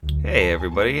Hey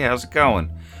everybody, how's it going?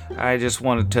 I just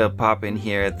wanted to pop in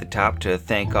here at the top to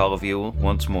thank all of you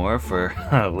once more for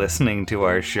listening to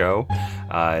our show.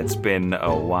 It's been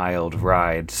a wild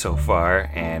ride so far,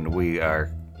 and we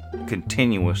are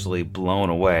continuously blown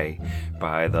away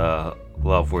by the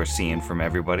love we're seeing from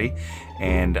everybody.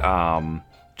 And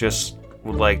just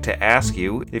would like to ask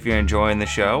you, if you're enjoying the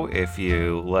show, if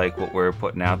you like what we're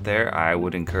putting out there, I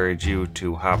would encourage you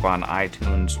to hop on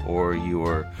iTunes or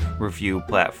your review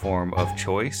platform of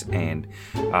choice and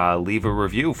leave a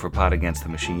review for Pot Against the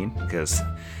Machine, because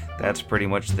that's pretty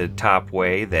much the top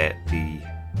way that the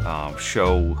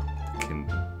show can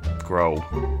grow.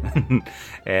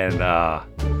 And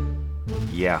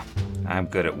yeah, I'm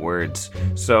good at words.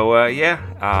 So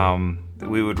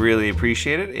we would really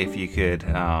appreciate it if you could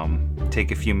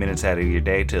take a few minutes out of your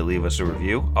day to leave us a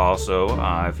review. Also,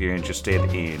 if you're interested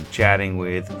in chatting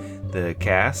with the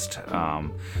cast,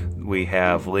 we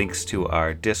have links to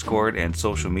our Discord and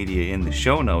social media in the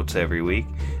show notes every week.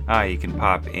 You can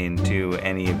pop into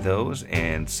any of those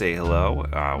and say hello.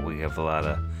 We have a lot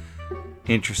of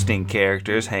interesting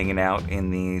characters hanging out in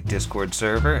the Discord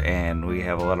server, and we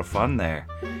have a lot of fun there.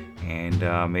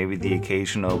 And maybe the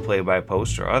occasional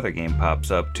play-by-post or other game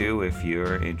pops up too if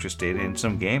you're interested in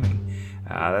some gaming.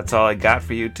 That's all I got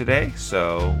for you today,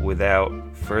 so without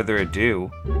further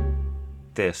ado,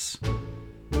 this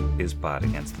is Pot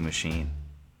Against the Machine.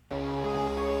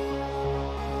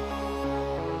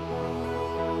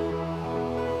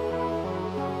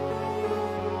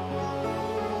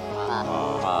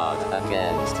 Pot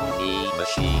Against the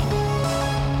Machine.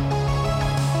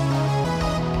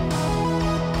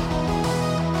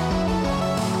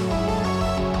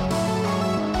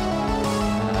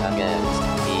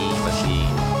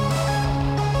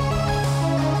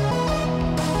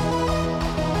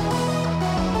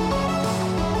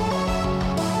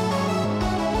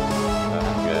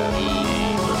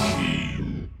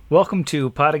 Welcome to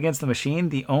Pot Against the Machine,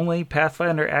 the only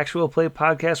Pathfinder actual play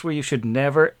podcast where you should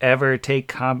never, ever take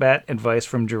combat advice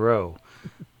from Jero.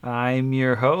 I'm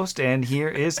your host, and here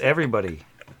is everybody.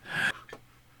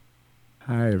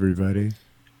 Hi, everybody.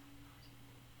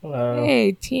 Hello.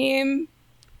 Hey, team.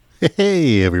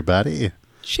 Hey, everybody.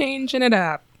 Changing it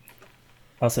up.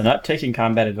 Also, not taking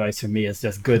combat advice from me is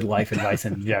just good life advice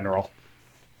in general.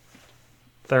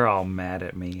 They're all mad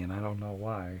at me, and I don't know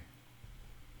why.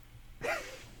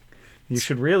 You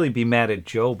should really be mad at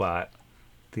Jobot.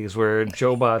 These were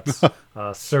Jobot's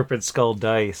serpent skull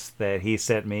dice that he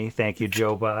sent me. Thank you,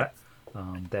 Jobot.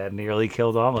 That nearly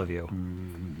killed all of you.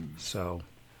 So.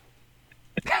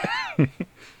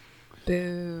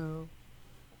 Boo.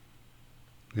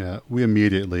 Yeah, we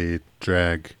immediately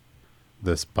drag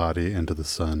this body into the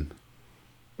sun.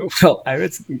 Well, I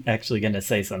was actually going to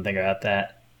say something about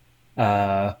that.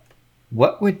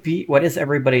 What is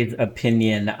everybody's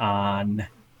opinion on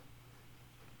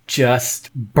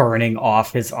just burning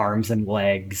off his arms and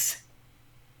legs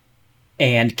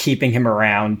and keeping him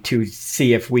around to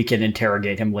see if we can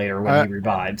interrogate him later when he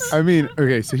revives? I mean,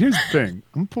 okay, so here's the thing. I'm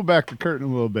going to pull back the curtain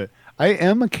a little bit. I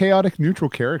am a chaotic neutral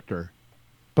character,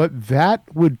 but that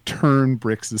would turn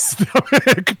Brix's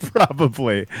stomach,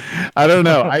 probably. I don't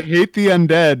know. I hate the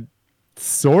undead,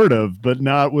 sort of, but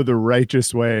not with a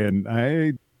righteous way. And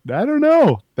I don't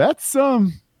know. That's, I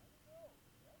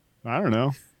don't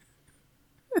know.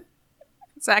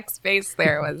 Zach's face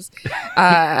there was,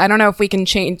 I don't know if we can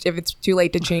change, if it's too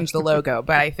late to change the logo,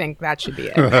 but I think that should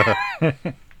be it.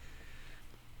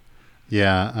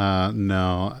 Yeah,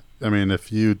 no. I mean,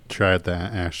 if you tried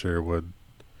that, Asher would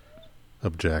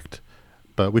object.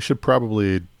 But we should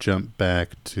probably jump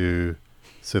back to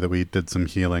so that we did some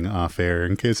healing off air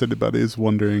in case anybody's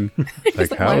wondering,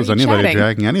 like, how is anybody chatting?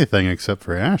 dragging anything except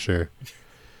for Asher?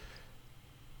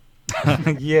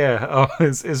 Yeah,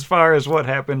 as far as what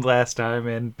happened last time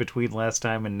and between last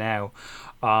time and now,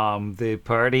 the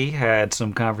party had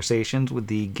some conversations with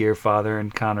the Gearfather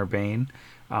and Connor Bain.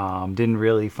 Didn't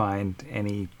really find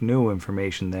any new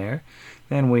information there.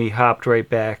 Then we hopped right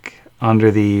back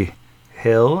under the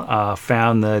hill,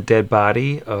 found the dead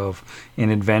body of an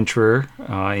adventurer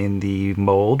in the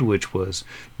mold, which was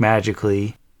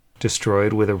magically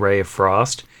destroyed with a ray of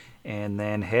frost, and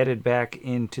then headed back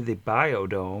into the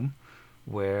biodome,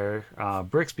 where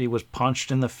Brixby was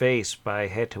punched in the face by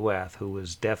Hetuath, who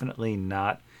was definitely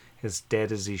not as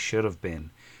dead as he should have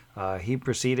been. He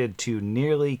proceeded to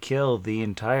nearly kill the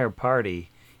entire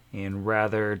party in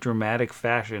rather dramatic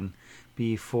fashion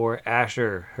before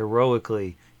Asher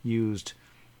heroically used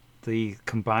the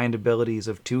combined abilities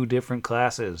of two different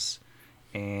classes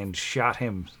and shot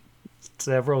him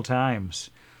several times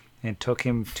and took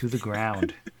him to the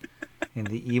ground. And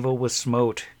the evil was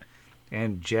smote,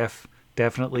 And Jeff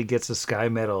definitely gets a Sky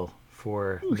Medal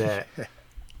for that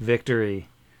victory.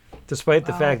 Despite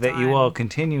the fact that you all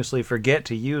continuously forget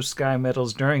to use Sky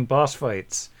Medals during boss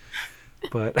fights.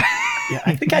 But Yeah,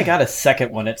 I think I got a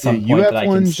second one at some You point have that I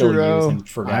one, can still Jiro. use and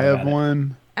forgot I have about it.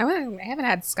 one. I haven't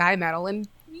had Sky Medal in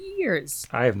years.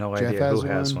 I have no Jeff idea who has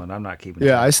has one. one. I'm not keeping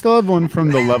Yeah, track. I still have one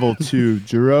from the level 2.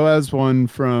 Jiro has one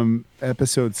from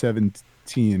episode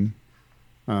 17.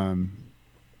 Yeah,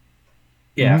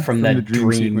 Mhm. from that the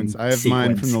dream sequence. I have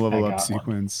mine from sequence. the level I up got one.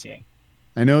 sequence. Yeah.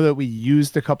 I know that we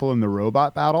used a couple in the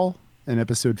robot battle in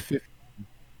episode 15.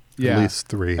 Yeah, At least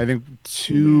 3. I think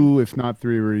 2, if not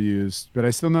 3, were used. But I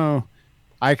still know,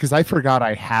 because I forgot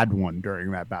I had one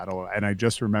during that battle, and I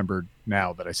just remembered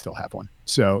now that I still have one.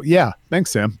 So yeah,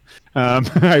 thanks, Sam.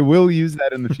 I will use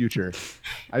that in the future.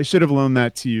 I should have loaned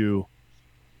that to you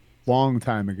long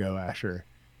time ago, Asher.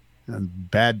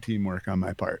 Bad teamwork on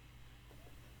my part.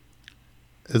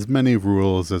 As many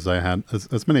rules as I had,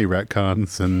 as many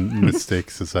retcons and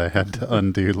mistakes as I had to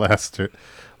undo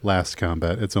last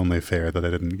combat, it's only fair that I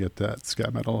didn't get that Sky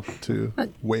Medal to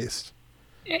waste.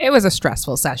 It was a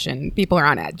stressful session. People are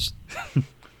on edge. I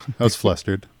was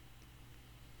flustered.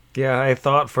 Yeah, I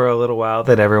thought for a little while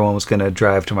that everyone was going to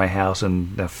drive to my house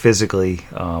and physically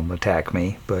attack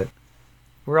me, but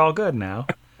we're all good now.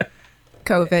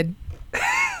 COVID.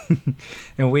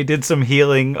 And we did some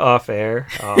healing off air.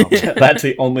 Yeah, that's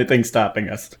the only thing stopping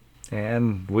us.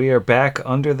 And we are back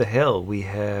under the hill. We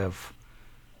have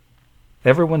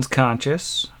everyone's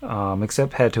conscious,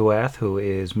 except Hetuath, who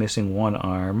is missing one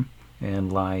arm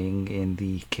and lying in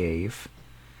the cave.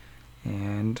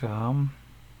 And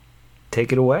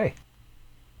take it away.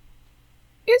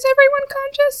 Is everyone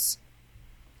conscious?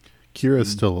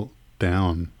 Kira's still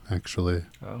down, actually.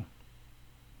 Oh,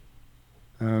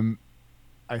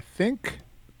 I think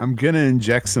I'm gonna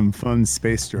inject some fun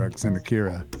space drugs into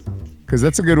Kira, because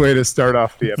that's a good way to start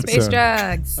off the episode. Space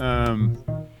drugs.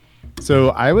 So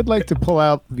I would like to pull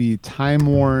out the Time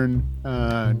Worn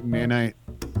nanite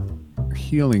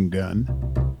healing gun.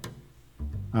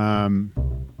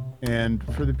 And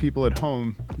for the people at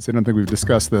home, because I don't think we've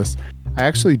discussed this, I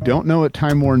actually don't know what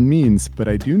Time Worn means, but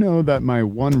I do know that my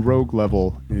 1 rogue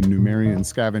level in Numerian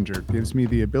Scavenger gives me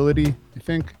the ability, I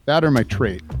think, that or my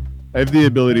trait. I have the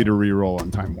ability to reroll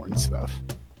on Time Worn stuff.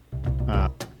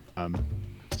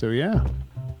 So yeah.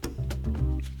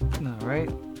 all right.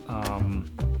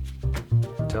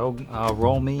 So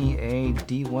roll me a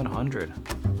D100.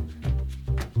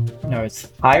 No, it's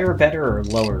higher better or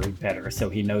lower better, so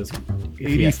he knows if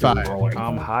he has to 85. roll or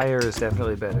anything. Higher is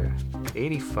definitely better.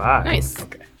 85. Nice.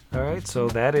 Okay. All right, so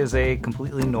that is a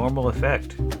completely normal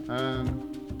effect.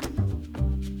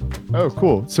 Oh,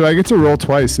 cool. So I get to roll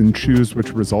twice and choose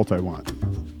which result I want.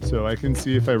 So I can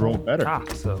see if I roll better. Ah,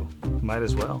 so might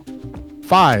as well.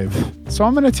 5. So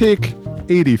I'm going to take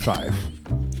 85.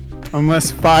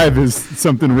 Unless 5 is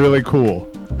something really cool.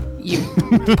 You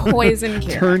poison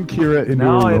Kira. Turn Kira into a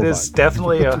No, robot. it is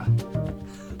definitely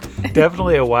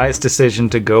a wise decision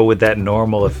to go with that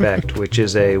normal effect, which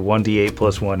is a 1d8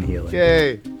 plus 1 healing.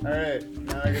 Yay. All right.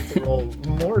 Now I get to roll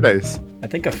more dice. I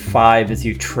think a 5 is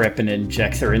you trip and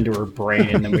injects her into her brain,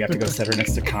 and then we have to go set her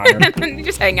next to Connor. And you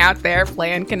just hang out there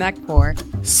playing Connect 4.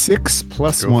 6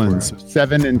 plus Go for 1, it. so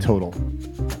 7 in total.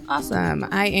 Awesome.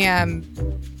 I am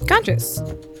conscious.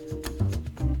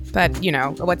 But, you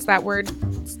know, what's that word?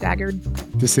 Staggered?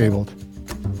 Disabled.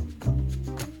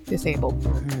 Disabled.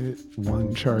 Hit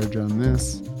 1 charge on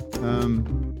this. I'm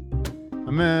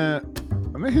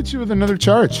gonna hit you with another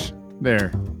charge.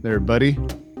 There, buddy.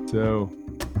 So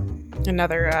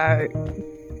Another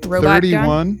robot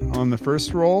gun. 31 on the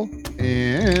first roll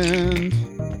and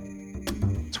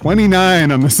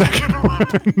 29 on the second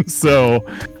one. So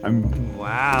I'm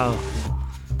Wow.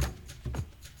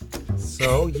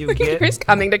 So you Kira's get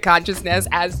coming to consciousness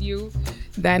as you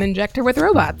then inject her with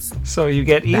robots.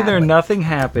 either Badly. nothing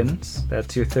happens,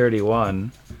 that's your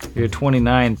 31. Your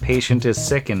 29, patient is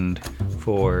sickened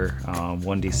for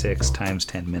 1d6 times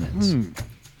 10 minutes.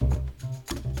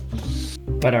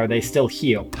 But are they still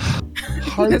healed?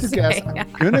 hard to guess.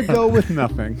 I'm gonna go with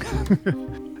nothing.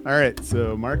 All right,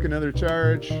 so mark another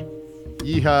charge.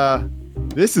 Yeehaw.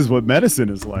 This is what medicine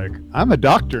is like. I'm a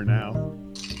doctor now.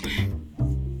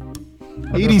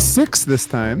 86 this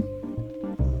time.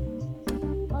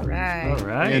 All right. All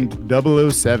right. And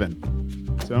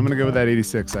 007. So I'm going to go with that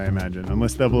 86, I imagine.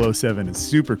 Unless 007 is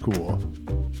super cool.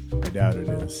 I doubt it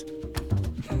is.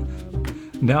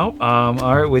 No. All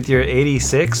right. With your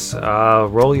 86,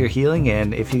 roll your healing,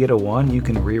 and if you get a 1, you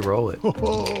can re-roll it.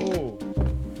 Oh.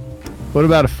 What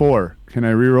about a 4? Can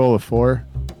I re-roll a 4?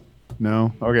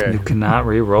 No? Okay. You cannot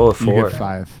re-roll a 4. You get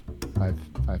 5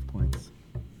 points.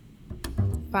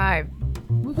 5.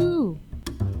 Woohoo!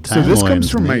 So this comes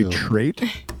Timelines from my nailed. trait.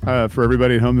 For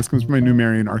everybody at home, this comes from my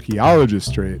Numerian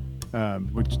archaeologist trait,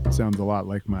 which sounds a lot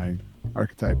like my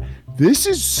archetype. This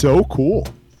is so cool.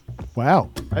 Wow.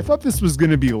 I thought this was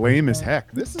going to be lame as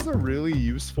heck. This is a really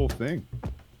useful thing.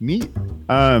 Neat.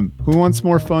 Who wants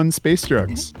more fun space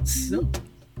drugs?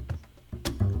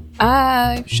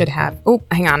 I should have. Oh,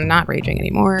 hang on. I'm not raging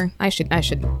anymore. I should.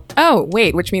 Oh,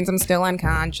 wait, which means I'm still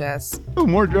unconscious. Oh,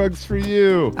 more drugs for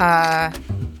you.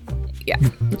 Yeah,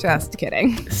 just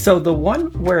kidding. So the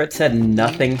one where it said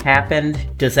nothing happened,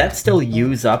 does that still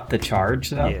use up the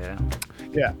charge though? Yeah.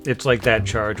 Yeah. It's like that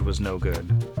charge was no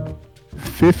good.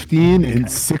 15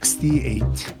 and 68.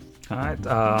 All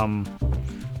right.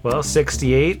 Well,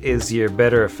 68 is your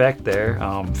better effect there.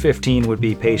 15 would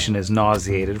be patient is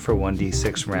nauseated for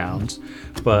 1d6 rounds.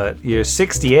 But your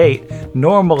 68,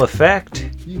 normal effect,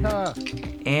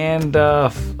 Yeehaw. and a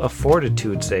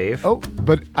fortitude save. Oh,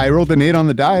 but I rolled an 8 on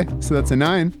the die, so that's a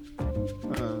 9.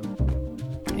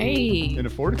 Hey. And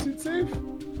a fortitude save?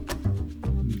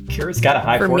 Kira's got a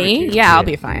high For me? fortitude. Yeah, I'll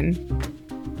be fine.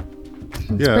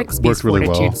 Yeah, it Brixby's worked really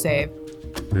fortitude well. save.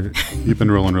 You've been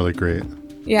rolling really great.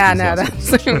 Yeah, no, Awesome.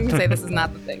 that's. I'm gonna say this is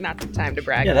not the thing, not the time to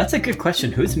brag. Yeah, that's a good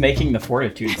question. Who's making the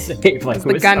fortitude save? Like, the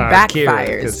who is gun Kira,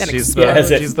 backfires. 'cause and she's yeah,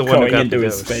 explodes. as she's it's the one who going got into the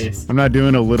his dose. face. I'm not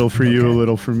doing a little for you, a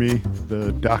little for me.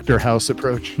 The Dr. House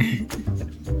approach.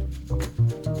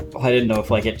 I didn't know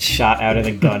if like it shot out of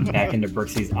the gun back into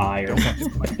Brixie's eye or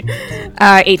something.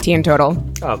 18 total.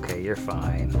 Okay, you're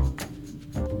fine.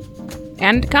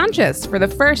 And conscious for the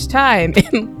first time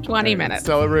in 20 minutes.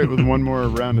 Celebrate with one more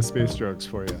round of space drugs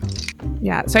for you.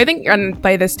 Yeah, so I think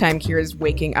by this time Kira's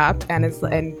waking up and it's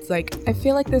like, I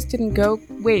feel like this didn't go.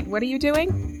 Wait, what are you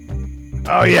doing?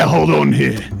 Oh yeah, hold on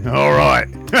here. All right.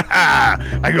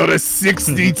 I got a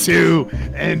 62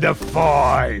 and a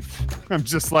 5. I'm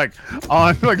just like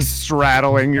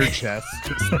straddling your chest,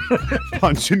 just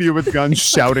punching you with guns,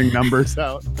 shouting numbers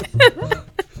out.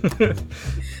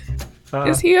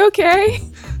 Is he okay?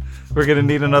 We're gonna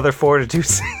need another fortitude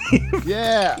save.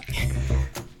 Yeah.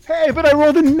 Hey, but I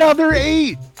rolled another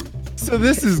 8. So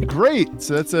this is great.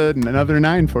 So that's another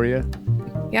 9 for you.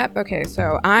 Yep, okay,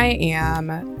 so I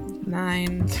am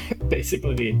 9.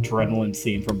 Basically, the adrenaline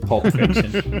scene from Pulp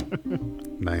Fiction.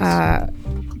 Nice.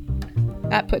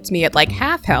 That puts me at like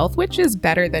half health, which is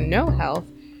better than no health.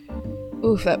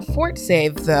 Oof, that fort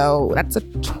save though, that's a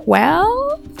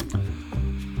 12?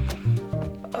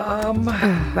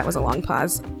 That was a long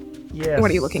pause. Yes. What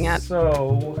are you looking at?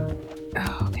 So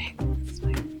Oh, okay.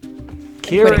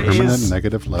 Kira Permanent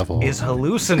negative level. is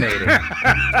hallucinating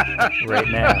right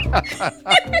now.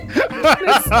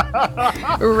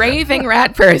 Raving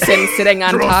rat person sitting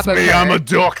on top of her. I'm a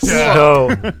doctor.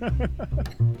 So,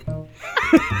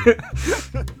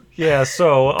 yeah,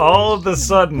 so all of a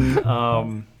sudden,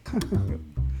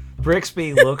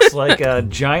 Brixby looks like a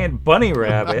giant bunny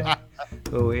rabbit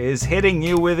who is hitting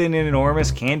you with an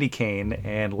enormous candy cane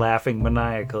and laughing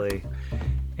maniacally.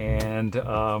 And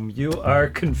you are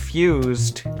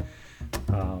confused,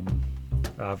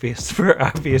 for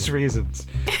obvious reasons.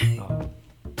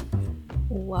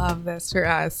 Love this for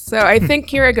us. So I think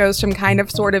Kira goes from kind of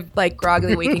sort of like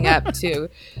groggily waking up to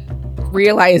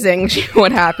realizing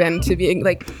what happened to being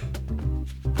like,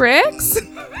 Brix?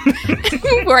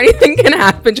 Before anything can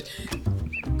happen.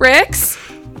 Brix?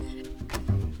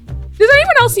 Does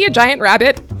anyone else see a giant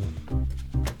rabbit?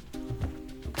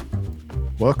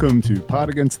 Welcome to Pod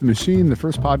Against the Machine, the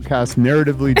first podcast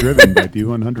narratively driven by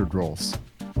D100 rolls.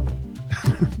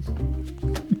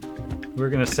 We're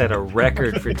going to set a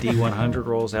record for D100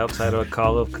 rolls outside of a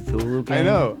Call of Cthulhu game. I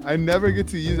know. I never get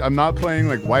to use. I'm not playing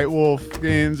like White Wolf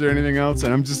games or anything else,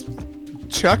 and I'm just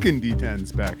chucking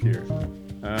D10s back here.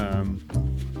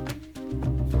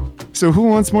 So who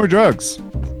wants more drugs?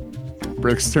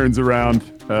 Brix turns around,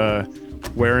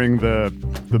 wearing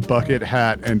the bucket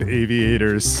hat and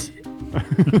aviators.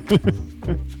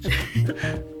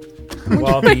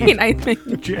 While I think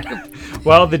the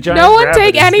giant no one rabbit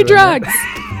take is any doing drugs.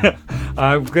 that,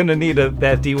 I'm going to need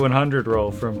that D100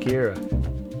 roll from Kira.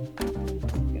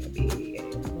 Gonna be a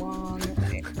long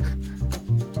night.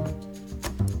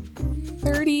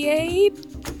 38.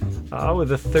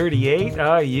 With a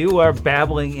 38, you are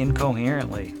babbling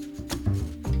incoherently.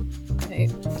 Okay.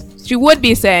 She would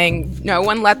be saying, "No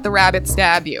one let the rabbit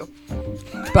stab you,"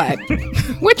 but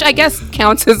which I guess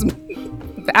counts as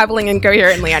babbling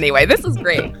incoherently anyway. This is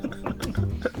great.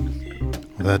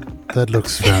 That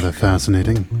looks rather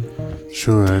fascinating.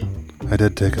 Sure, I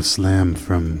did take a slam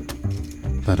from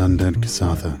that undead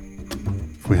Kisatha.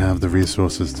 If we have the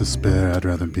resources to spare, I'd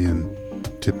rather be in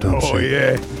tip-top shape. Oh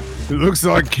yeah. It looks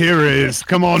like Kira is.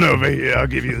 Come on over here. I'll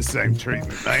give you the same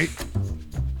treatment, mate.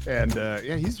 And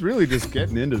yeah, he's really just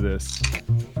getting into this.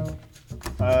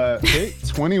 Okay,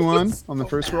 21 on the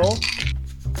first roll.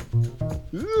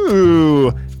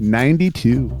 Ooh,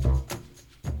 92.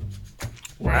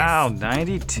 Wow,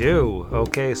 92.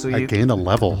 Okay, so I you gained a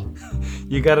level.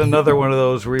 you got another one of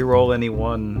those re-roll any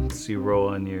ones you roll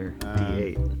on your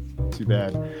D8. Too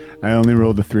bad. I only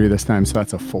rolled the 3 this time, so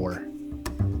that's a 4.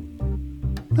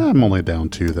 I'm only down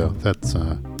 2 though. That's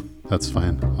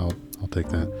fine. I'll take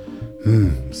that.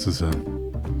 This is a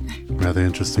rather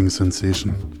interesting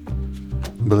sensation.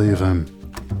 I believe I'm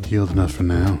healed enough for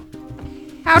now.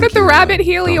 How did the rabbit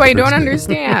heal you? I don't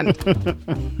understand.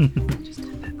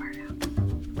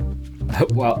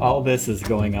 While all this is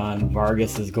going on,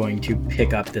 Vargas is going to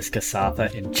pick up this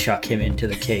Kasatha and chuck him into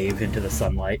the cave, into the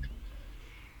sunlight.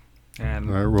 And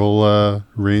All right, roll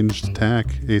ranged attack,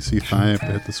 AC 5 to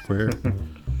hit the square.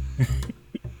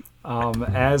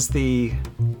 as the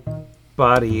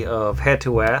body of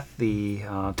Hetuath, the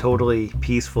totally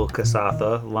peaceful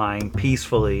Kasatha, lying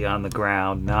peacefully on the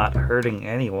ground, not hurting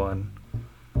anyone,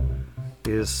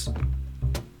 is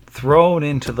thrown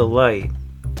into the light,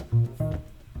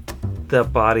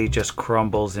 that body just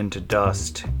crumbles into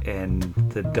dust, and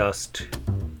the dust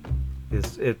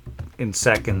in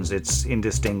seconds it's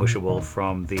indistinguishable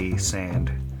from the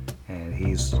sand, and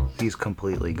he's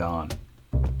completely gone.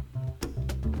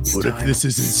 What if this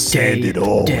isn't sand at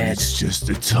all? It's just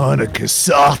a ton of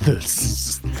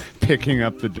Kasathas. Picking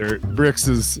up the dirt. Brix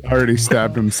has already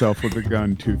stabbed himself with a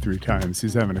gun 2-3 times.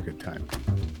 He's having a good time.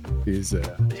 He's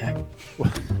I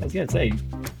was gonna say,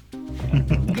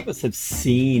 none of us have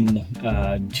seen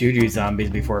Juju zombies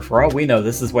before. For all we know,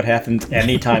 this is what happens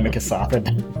anytime a Kasatha.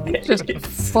 Just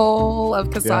full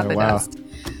of Kasatha wow. dust.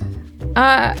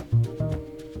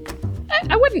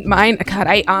 I wouldn't mind. God,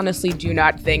 I honestly do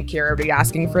not think Kira would be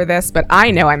asking for this, but I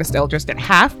know I'm still just at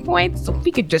half points, so if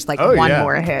we could just one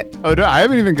more hit. Oh, no, I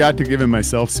haven't even got to giving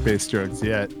myself space drugs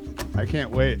yet. I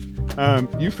can't wait.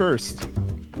 You first.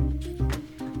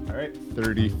 All right,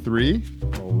 33.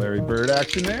 Little Larry Bird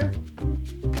action there.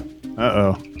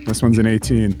 Uh-oh. This one's an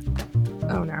 18.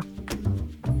 Oh no.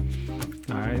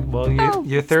 All right. Well,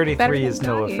 your better 33 than is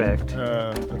no dying. effect,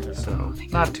 Okay. so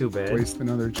not too bad. Waste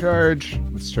another charge.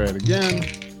 Let's try it again.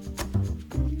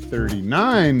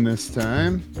 39 this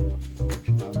time.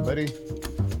 Come on, buddy.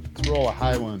 Let's roll a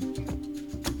high one.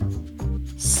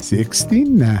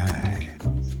 69.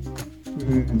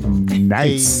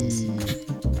 Nice.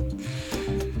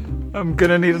 I'm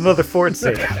gonna need another fort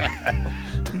save.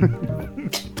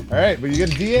 All right, but you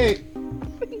get a D8.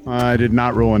 I did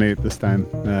not roll an 8 this time.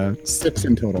 6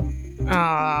 in total.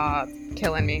 Ah,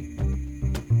 killing me.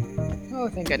 Oh,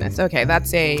 thank goodness. Okay,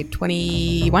 that's a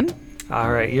 21.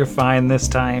 All right, you're fine this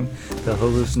time. The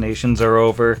hallucinations are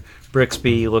over.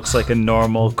 Brixby looks like a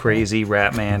normal, crazy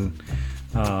rat man,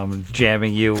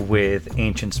 jamming you with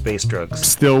ancient space drugs.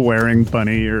 Still wearing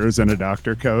bunny ears and a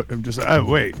doctor coat. I'm just,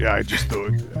 wait, yeah, I just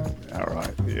thought, all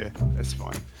right, yeah, that's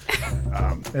fine.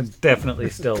 And definitely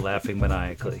still laughing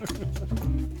maniacally.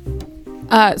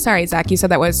 Sorry, Zach, you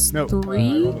said that was No, I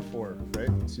 3? rolled a 4, right?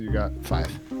 So you got 5.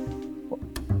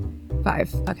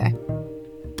 5. Okay.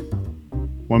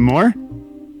 One more?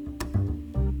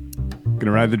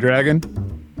 Gonna ride the dragon?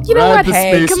 You know Ride what? the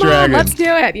Hey, space come dragon. on, let's do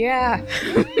it. Yeah.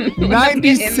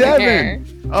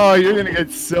 97! Oh, you're gonna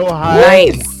get so high.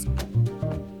 Nice.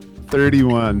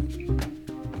 31.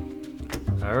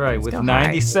 All right, with go high.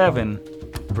 97,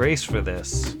 brace for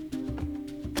this.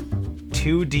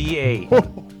 2d8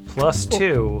 plus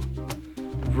 2.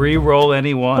 Re-roll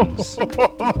any ones.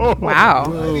 Wow.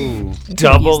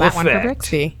 Double Use that one for effect.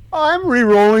 Brixby. I'm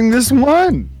re-rolling this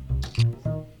one.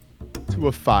 To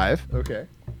a 5. Okay.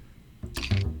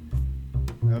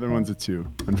 The other one's a 2,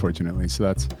 unfortunately. So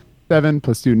that's 7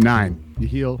 plus 2, 9. You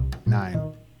heal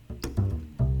 9.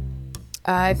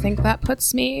 I think that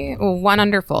puts me 1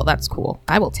 under full. That's cool.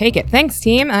 I will take it. Thanks,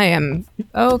 team. I am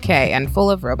okay and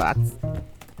full of robots.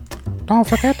 Don't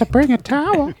forget to bring a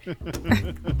towel.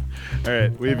 All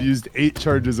right, we've used 8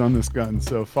 charges on this gun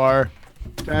so far.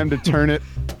 Time to turn it.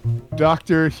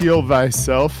 Doctor, heal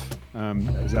thyself.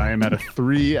 As I am at a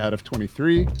 3 out of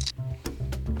 23.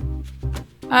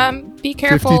 Be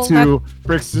careful. 52.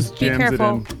 Brix just Be jams it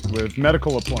careful. in with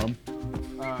medical aplomb.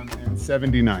 And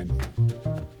 79.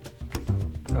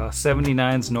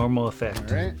 79's normal effect.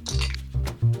 All right.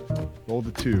 Roll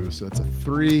the 2, so that's a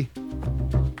 3.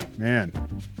 Man.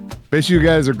 Bet you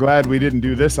guys are glad we didn't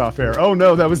do this off air. Oh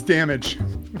no, that was damage.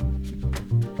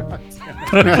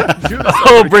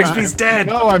 Oh, Brixby's dead.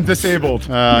 No, I'm disabled.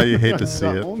 You hate to see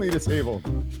I'm it. only disabled.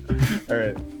 All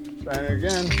right. Trying it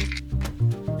again.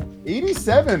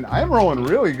 87. I'm rolling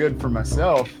really good for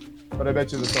myself, but I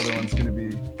bet you this other one's gonna be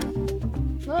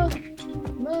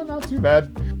no, not too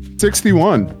bad.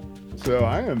 61. So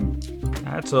I am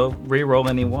That's a re-roll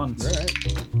any ones. all right.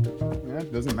 Yeah,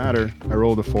 it doesn't matter. I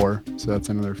rolled a 4, so that's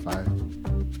another 5.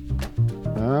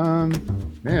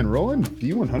 Man, rolling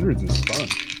D100s is fun.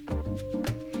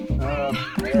 All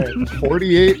right,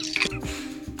 48.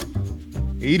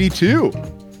 82.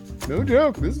 No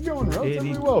joke. This is going relatively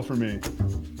 80. well for me.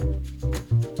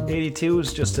 82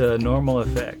 is just a normal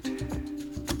effect.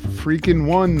 Freaking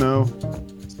 1 though,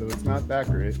 so it's not that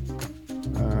great.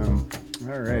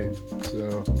 All right,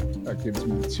 so that gives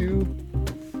me 2,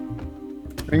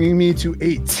 bringing me to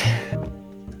 8.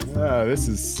 This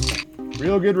is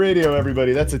real good radio,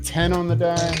 everybody. That's a 10 on the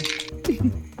die.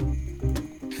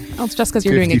 Well, it's just because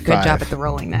you're doing a good 55. job at the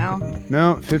rolling now.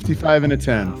 No, 55 and a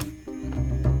 10.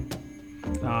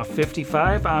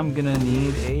 55, I'm gonna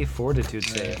need a fortitude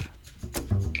save.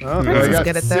 Oh, Chris I is got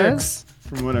good at 6 those.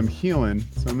 from what I'm healing,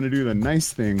 so I'm gonna do the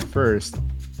nice thing first.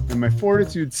 And my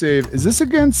fortitude save, is this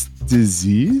against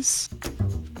disease?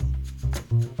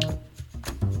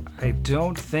 I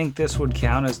don't think this would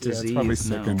count as Yeah, disease. it's probably no.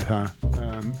 sickened, huh?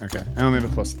 Okay, I only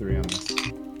have a +3 on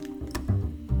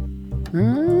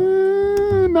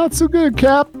this. Not so good,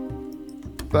 Cap.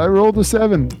 I rolled a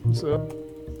 7, so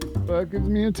that gives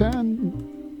me a 10.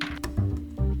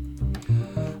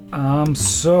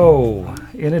 So,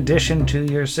 in addition to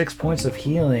your 6 points of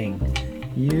healing,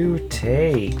 you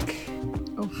take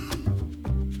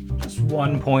just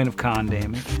 1 point of con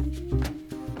damage.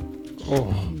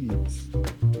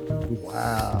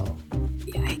 Wow.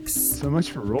 Yikes. So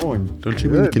much for rolling. Don't you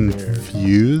mean good there.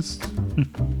 confused?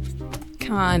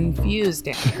 Confused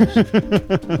damage.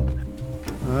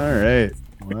 All right.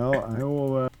 Well, I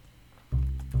will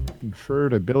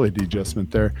conferred ability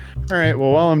adjustment there. All right.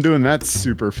 Well, while I'm doing that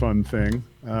super fun thing,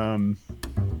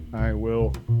 I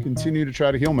will continue to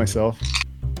try to heal myself.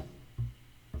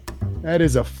 That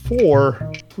is a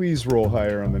 4. Please roll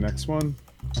higher on the next one.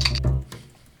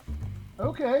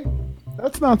 Okay.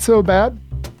 That's not so bad.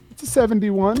 It's a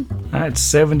 71. Alright,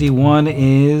 71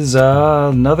 is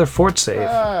another fort save.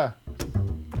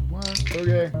 What?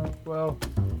 Okay. Well,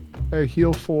 I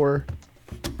heal 4.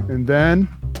 And then,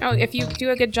 Oh, if you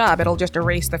do a good job, it'll just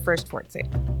erase the first fort save.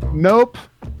 nope,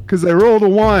 because I rolled a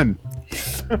 1.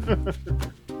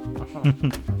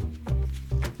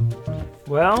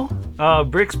 Well,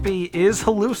 Brixby is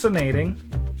hallucinating,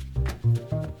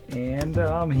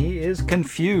 and he is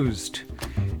confused.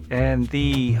 And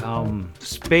the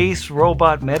space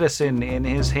robot medicine in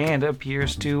his hand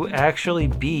appears to actually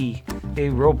be a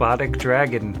robotic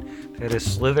dragon that is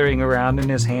slithering around in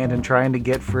his hand and trying to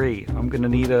get free. I'm gonna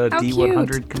need a How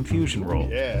D100 confusion roll.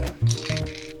 Yeah.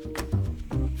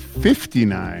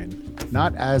 59.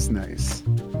 Not as nice.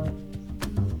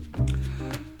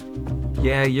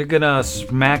 Yeah, you're gonna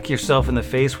smack yourself in the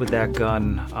face with that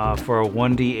gun for a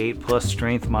 1d8 plus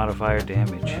strength modifier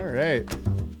damage. All right.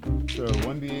 So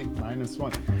 1d8 minus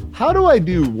 1. How do I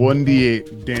do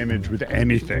 1d8 damage with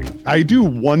anything? I do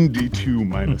 1d2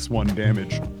 minus 1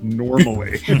 damage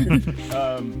normally.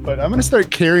 But I'm going to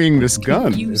start carrying this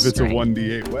gun Confused if it's a strength.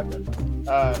 1d8 weapon.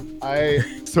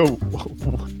 So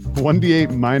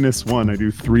 1d8 minus 1, I do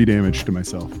 3 damage to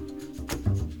myself.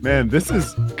 Man, this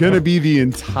is going to be the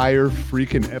entire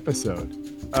freaking episode.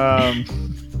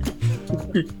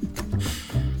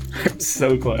 I'm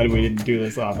so glad we didn't do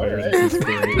this off air. This is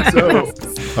great. So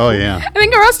Oh yeah. I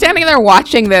think we're all standing there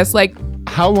watching this, like,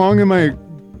 how long am I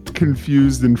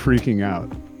confused and freaking out?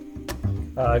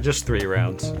 Just 3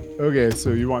 rounds. Okay, so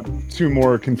you want 2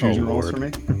 more confusion Oh, rolls Lord. for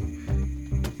me?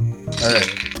 All right.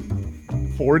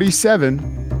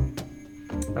 47.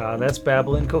 That's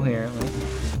babbling coherently.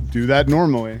 Do that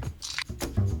normally.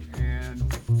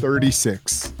 And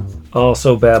 36.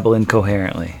 Also babble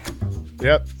incoherently.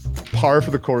 Yep. Par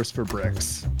for the course for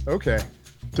Bricks. Okay.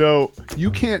 So you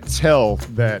can't tell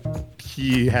that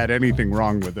he had anything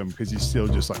wrong with him because he's still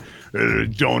just like,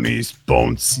 Johnny's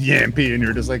bones yampy. And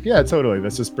you're just like, yeah, totally.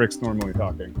 That's just Bricks normally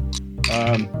talking.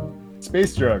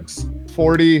 Space drugs.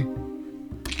 40.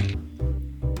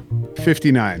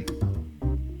 59.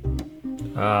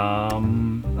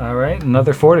 All right,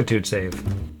 another fortitude save.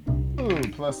 Ooh,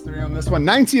 plus 3 on this one.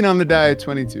 19 on the die,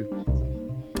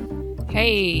 22.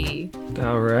 hey,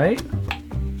 All right.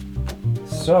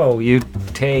 So you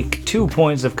take 2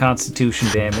 points of constitution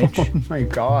damage. Oh my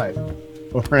god.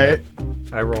 All right.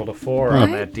 I rolled a 4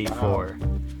 on that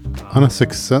d4. On a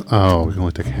success. Oh, we can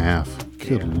only take half.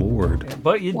 Good lord.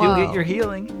 But you do Wow. get your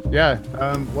healing. Yeah.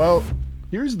 Well,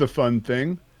 here's the fun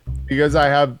thing. Because I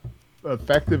have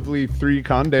effectively 3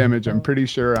 con damage, I'm pretty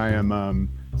sure I am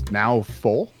now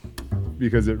full.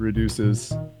 because it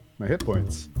reduces my hit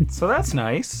points. So that's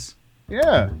nice.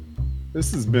 Yeah.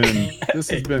 This has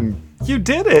been You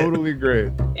did it. totally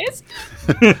great. It's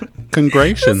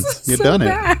Congratulations, you've so done it.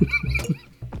 bad.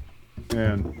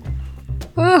 And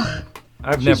Ugh.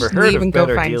 I've Just never heard leave of and go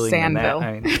better find healing than that. Sandville.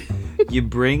 I mean, you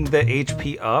bring the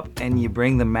HP up and you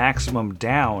bring the maximum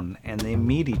down, and they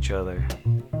meet each other.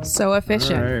 So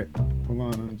efficient. all right. Hold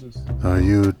on, I'm just Are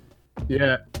you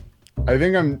Yeah. I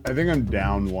think I'm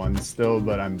down one still,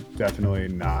 but I'm definitely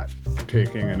not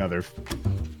taking another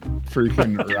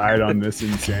freaking ride on this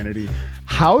insanity.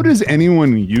 How does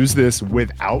anyone use this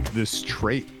without this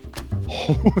trait?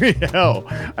 Holy hell.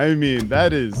 I mean,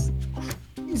 that is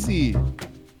crazy.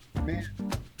 Man.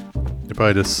 You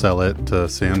probably just sell it to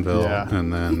Sandville Yeah.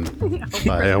 and then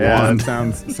buy a Yeah, wand.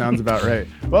 that sounds about right.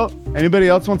 Well, anybody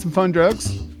else want some fun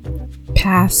drugs?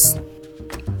 Pass.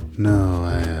 No,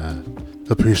 I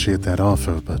appreciate that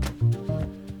offer, but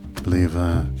I believe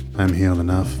I'm healed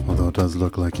enough, although it does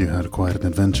look like you had quite an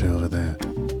adventure over there.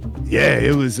 Yeah,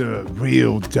 it was a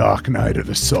real dark night of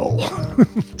the soul.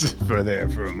 Just for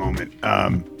a moment.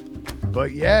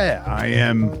 But yeah, I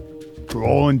am, for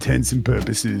all intents and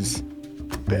purposes,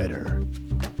 better,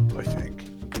 I think.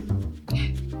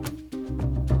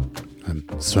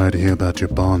 I'm sorry to hear about your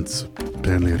bonds.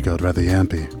 Apparently it got rather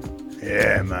yampy.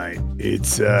 Yeah, mate.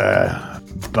 It's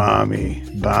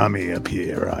balmy up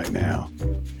here right now.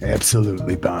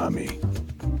 Absolutely balmy.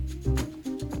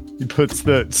 He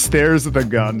stares at the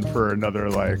gun for another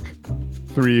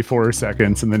 3-4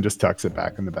 seconds and then just tucks it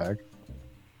back in the bag.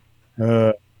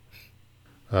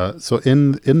 So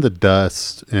in the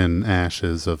dust and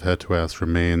ashes of Hetuas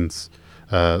remains,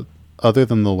 other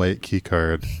than the white key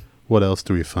card, what else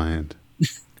do we find?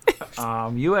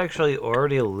 You actually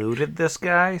already eluded this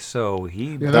guy, so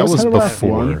he that was doesn't have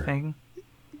before. anything.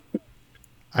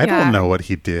 I Yeah. don't know what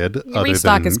he did other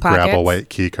restock than his grab a pockets. white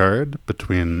key card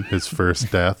between his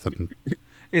first death and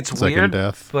It's second weird,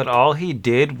 death. but all he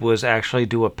did was actually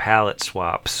do a palette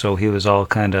swap, so he was all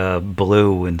kind of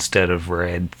blue instead of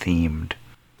red themed.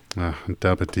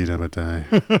 Dabba-dee-dabba-die.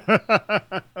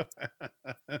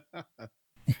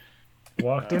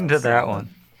 Walked into that one.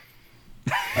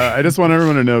 I just want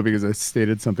everyone to know, because I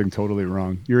stated something totally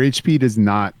wrong. Your HP does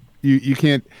not. You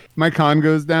can't. My con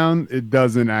goes down. It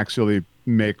doesn't actually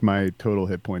make my total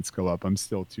hit points go up. I'm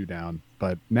still 2 down,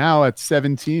 but now at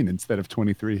 17 instead of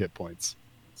 23 hit points.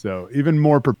 So even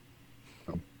more.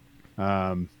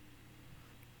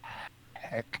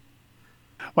 Heck.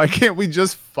 Why can't we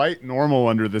just fight normal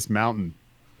under this mountain?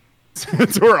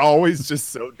 Since we're always just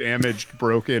so damaged,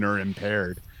 broken, or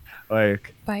impaired.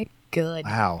 Fight good.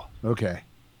 Wow. Okay.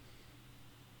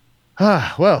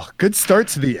 Well, good start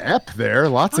to the ep there.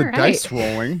 Lots All of dice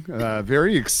rolling.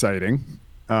 Very exciting.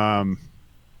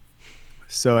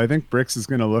 So I think Brix is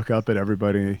going to look up at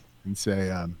everybody and say,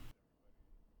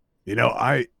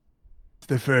 it's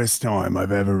the first time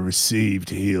I've ever received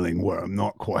healing where I'm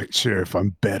not quite sure if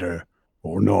I'm better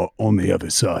or not on the other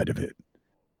side of it.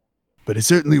 But it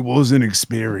certainly was an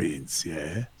experience,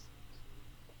 yeah?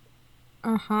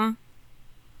 Uh-huh.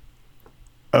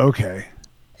 Okay.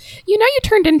 You know you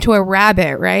turned into a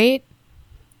rabbit, right?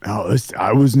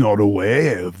 I was not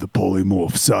aware of the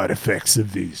polymorph side effects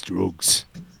of these drugs.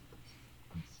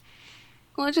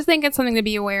 Well, I just think it's something to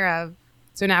be aware of.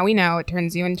 So now we know it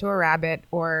turns you into a rabbit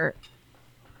or,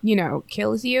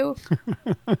 kills you.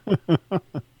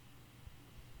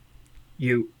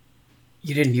 You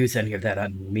didn't use any of that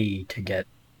on me to get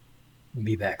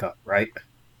me back up, right?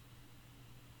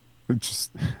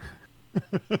 Just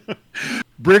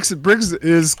Brix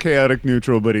is chaotic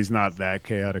neutral, but he's not that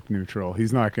chaotic neutral.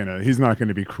 He's not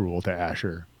gonna be cruel to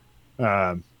Asher.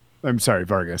 I'm sorry,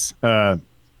 Vargas.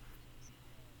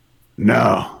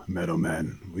 No,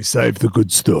 Meadowman. We saved the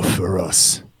good stuff for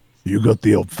us. You got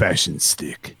the old-fashioned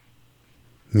stick.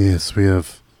 Yes, we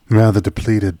have rather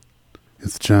depleted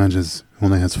its charges.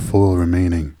 Only has 4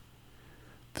 remaining.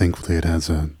 Thankfully, it has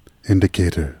an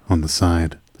indicator on the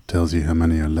side that tells you how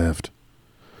many are left.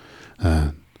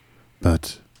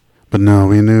 But no,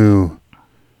 we knew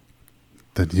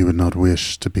that you would not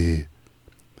wish to be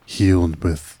healed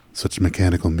with such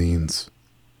mechanical means.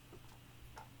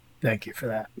 Thank you for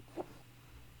that.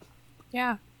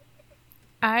 Yeah.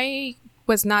 I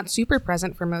was not super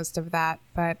present for most of that,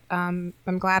 but I'm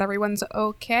glad everyone's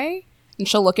okay. And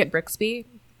she'll look at Brixby.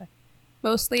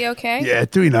 Mostly okay? Yeah,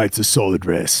 3 nights of solid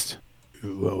rest.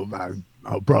 Well,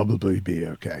 I'll probably be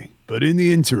okay. But in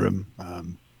the interim,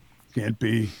 can't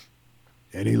be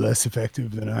any less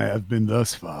effective than I have been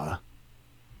thus far.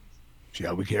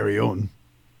 Shall we carry on?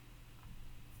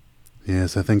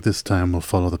 Yes, I think this time we'll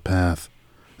follow the path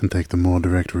and take the more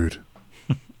direct route.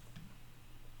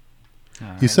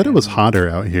 You said it was hotter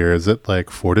out here. Is it like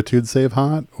fortitude save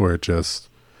hot, or just,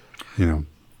 hot?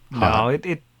 No,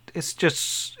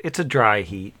 it's a dry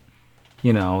heat.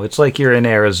 It's like you're in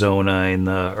Arizona in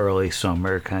the early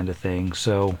summer kind of thing.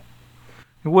 So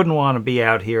you wouldn't want to be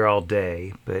out here all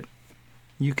day, but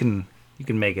you can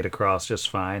make it across just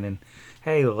fine. And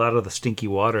hey, a lot of the stinky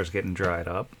water is getting dried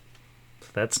up. So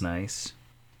that's nice.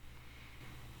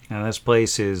 And this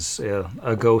place is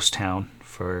a ghost town,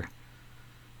 for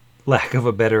lack of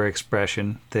a better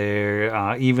expression.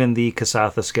 There, even the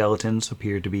Kasatha skeletons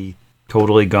appear to be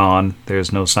totally gone.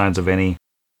 There's no signs of any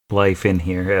life in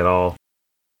here at all.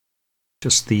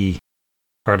 Just the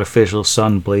artificial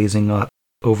sun blazing up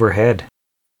overhead,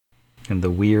 and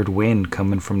the weird wind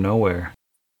coming from nowhere.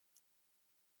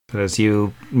 But as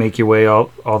you make your way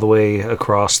all the way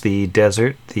across the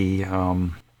desert, the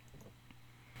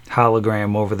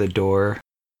hologram over the door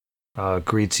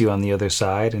greets you on the other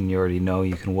side, and you already know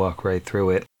you can walk right through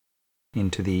it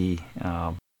into the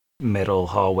metal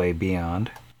hallway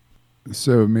beyond.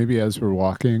 So maybe as we're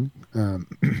walking,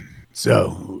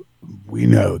 So, we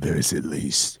know there's at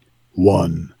least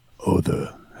one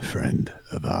other friend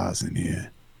of ours in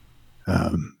here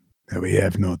that we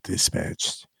have not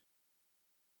dispatched.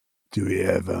 Do we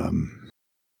have a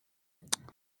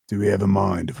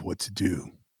mind of what to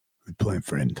do with Plant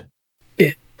Friend?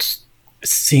 It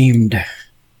seemed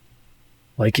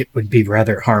like it would be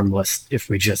rather harmless if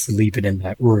we just leave it in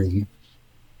that room.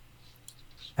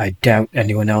 I doubt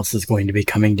anyone else is going to be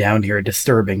coming down here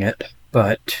disturbing it,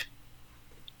 but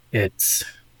it's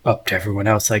up to everyone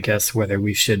else, I guess, whether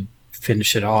we should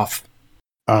finish it off.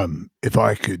 If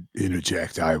I could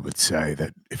interject, I would say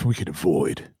that if we could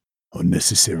avoid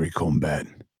unnecessary combat,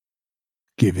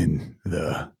 given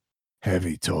the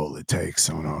heavy toll it takes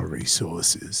on our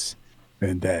resources,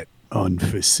 and that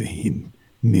unforeseen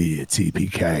near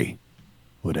TPK,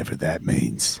 whatever that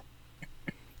means.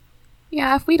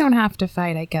 Yeah, if we don't have to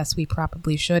fight, I guess we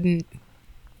probably shouldn't.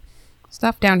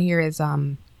 Stuff down here is,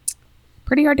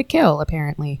 pretty hard to kill,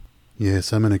 apparently.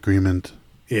 Yes, I'm in agreement.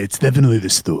 It's definitely the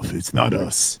stuff. It's not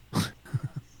us.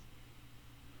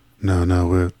 No,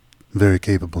 we're very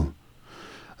capable.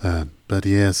 But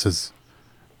yes, as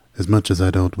much as I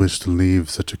don't wish to leave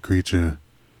such a creature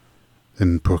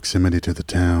in proximity to the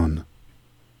town,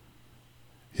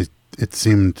 it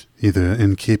seemed either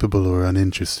incapable or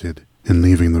uninterested in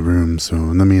leaving the room, so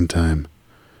in the meantime,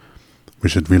 we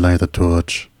should relight the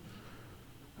torch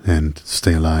and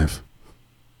stay alive.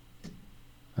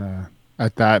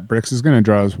 at that, Brix is going to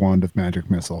draw his wand of magic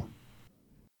missile.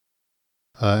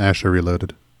 Asher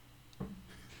reloaded.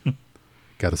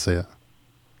 Gotta say it.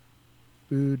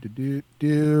 Here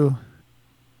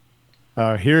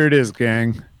it is,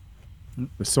 gang.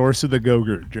 The source of the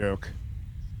Go-Gurt joke.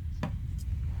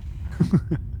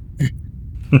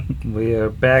 We are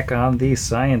back on the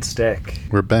science deck.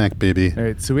 We're back, baby. All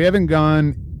right, so we haven't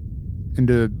gone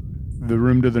into the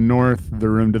room to the north, the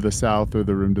room to the south, or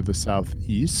the room to the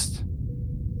southeast.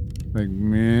 Like,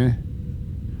 meh.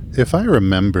 If I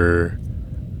remember,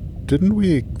 didn't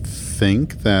we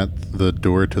think that the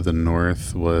door to the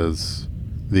north was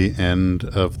the end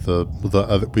of the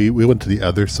other? We went to the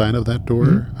other side of that door,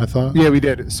 Mm-hmm. I thought? Yeah, we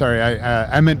did. Sorry,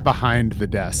 I meant behind the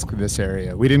desk, this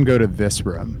area. We didn't go to this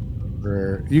room.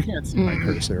 You can't see my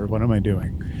cursor. What am I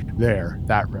doing? There,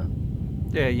 that room.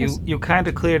 Yeah, you kind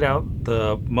of cleared out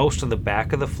the most of the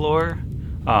back of the floor,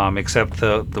 except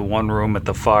the one room at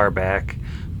the far back,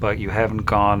 but you haven't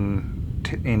gone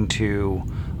into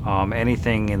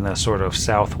anything in the sort of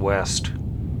southwest.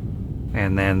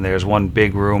 And then there's one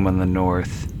big room in the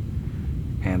north,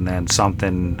 and then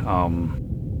something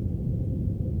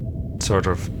sort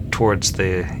of towards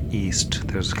the east.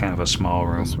 There's kind of a small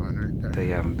room This one right there. that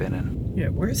you haven't been in. Yeah,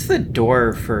 where's the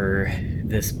door for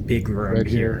this big room Right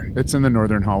here. It's in the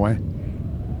northern hallway.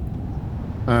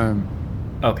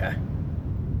 Okay.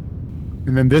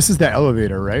 And then this is the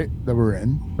elevator, right? That we're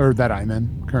in, or that I'm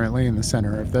in currently in the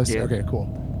center of this. Yeah. Okay, cool.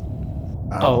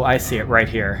 Oh, I see it right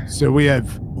here. So we have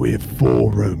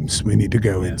 4 rooms we need to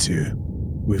go into.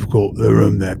 We've got the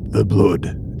room that the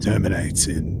blood terminates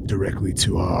in directly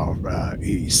to our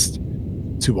east.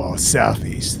 To our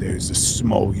southeast, there's a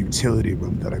small utility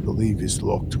room that I believe is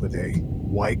locked with a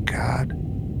white card.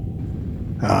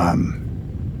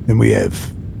 Then we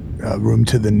have a room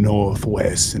to the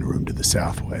northwest and a room to the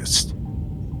southwest.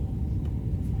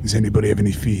 Does anybody have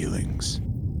any feelings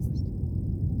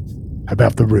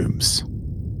about the rooms?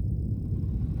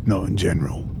 Not in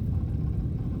general.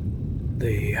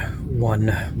 The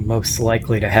one most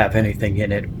likely to have anything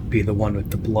in it would be the one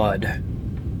with the blood.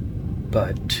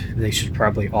 But they should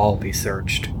probably all be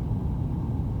searched.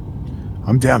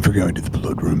 I'm down for going to the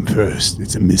blood room first.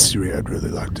 It's a mystery I'd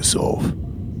really like to solve.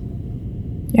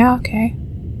 Yeah, okay.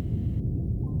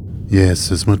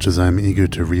 Yes, as much as I'm eager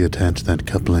to reattach that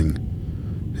coupling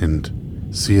and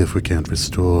see if we can't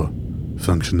restore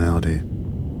functionality,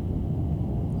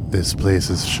 this place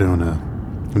has shown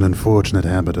an unfortunate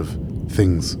habit of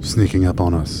things sneaking up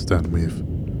on us that we've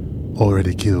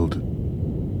already killed.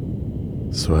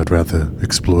 So I'd rather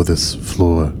explore this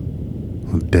floor,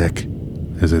 or deck,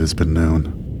 as it has been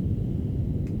known.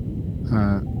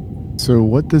 So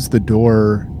what does the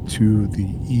door to the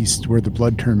east, where the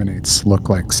blood terminates, look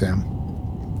like, Sam?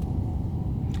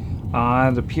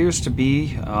 It appears to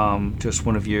be just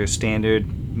one of your standard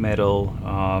metal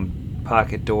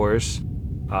pocket doors.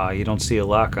 You don't see a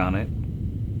lock on it.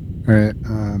 All right.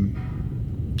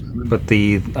 But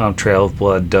the trail of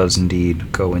blood does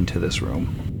indeed go into this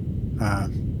room.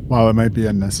 While it might be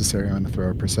unnecessary, I'm going to throw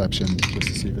a perception just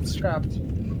to see if it's trapped.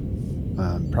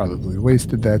 Probably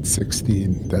wasted that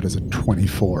 16. That is a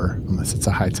 24. Unless it's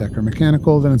a high-tech or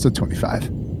mechanical, then it's a 25.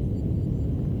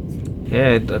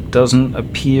 Yeah, it doesn't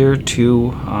appear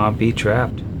to be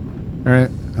trapped. All right.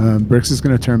 Brix is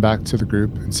going to turn back to the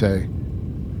group and say,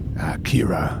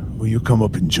 Kira, will you come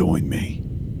up and join me?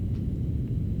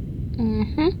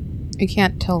 I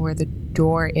can't tell where the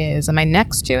door is. Am I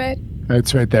next to it?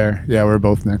 it's right there. Yeah, we're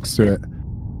both next to it.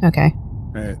 Okay.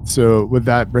 All right. So with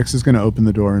that, Brix is going to open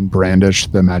the door and brandish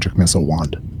the magic missile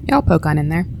wand. Yeah, I'll poke on in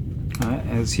there.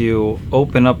 As you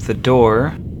open up the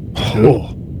door,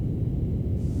 Oh,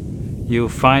 you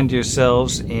find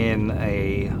yourselves in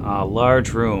a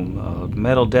large room.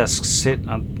 Metal desks sit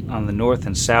on the north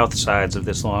and south sides of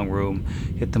this long room,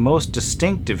 yet the most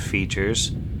distinctive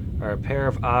features are a pair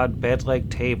of odd bed-like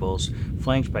tables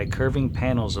flanked by curving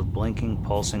panels of blinking,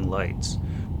 pulsing lights.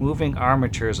 Moving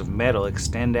armatures of metal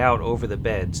extend out over the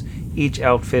beds, each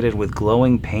outfitted with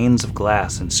glowing panes of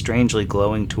glass and strangely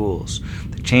glowing tools.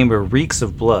 The chamber reeks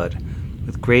of blood,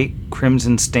 with great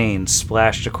crimson stains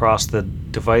splashed across the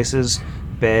devices,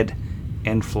 bed,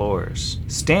 and floors.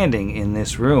 Standing in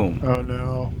this room Oh,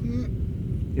 no.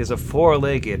 is a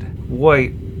four-legged,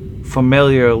 white,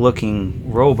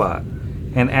 familiar-looking robot.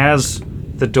 And as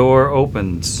the door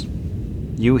opens,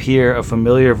 you hear a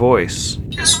familiar voice,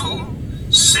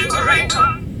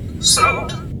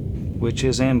 which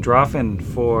is Androphin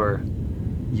for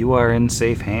 "You are in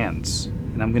safe hands."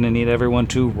 And I'm going to need everyone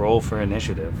to roll for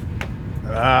initiative.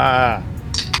 Ah.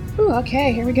 Ooh,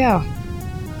 okay, here we go.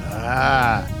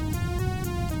 Ah.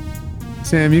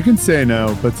 Sam, you can say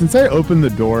no, but since I opened the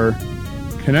door,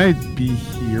 can I be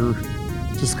here?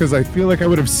 Just because I feel like I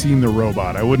would have seen the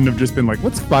robot. I wouldn't have just been like,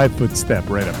 let's 5-foot step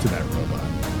right up to that robot.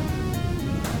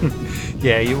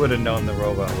 Yeah, you would have known the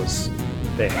robot was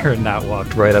there and not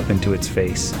walked right up into its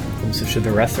face. So should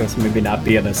the rest of us maybe not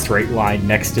be in a straight line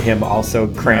next to him, also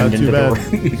crammed Not too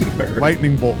into the room?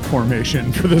 Lightning bolt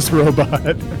formation for this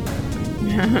robot.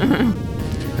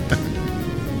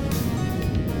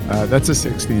 That's a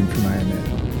 16 for my init.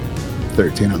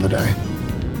 13 on the die.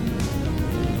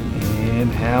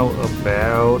 And how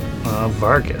about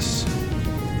Vargas?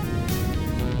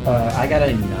 I got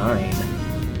a 9.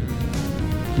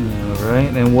 All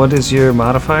right, and what is your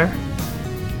modifier?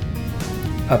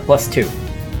 +2.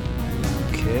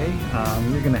 Okay,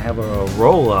 you're gonna have a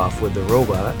roll off with the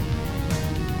robot.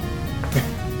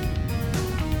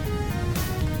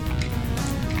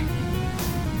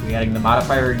 We adding the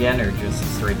modifier again, or just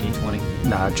straight d20?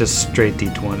 Nah, just straight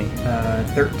D20.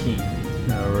 13.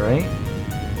 All right.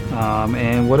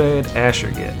 And what did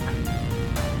Asher get?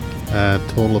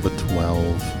 Total of a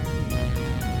 12.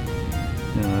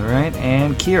 All right,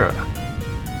 and Kira.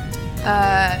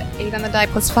 8 on the die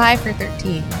plus 5 for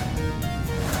 13.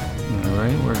 All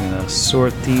right, we're gonna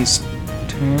sort these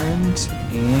turns,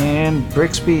 and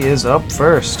Brixby is up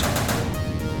first.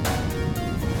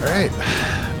 All right.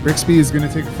 Brixby is going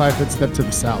to take a 5-foot step to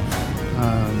the south.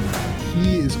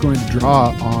 He is going to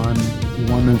draw on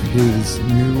one of his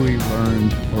newly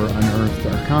learned or unearthed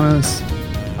arcanas.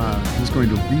 He's going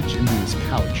to reach into his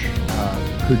pouch,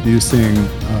 producing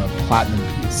a platinum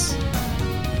piece.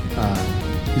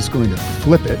 He's going to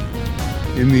flip it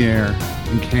in the air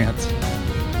and can't,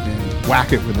 and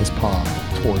whack it with his paw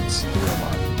towards the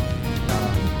robot.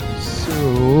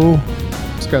 So,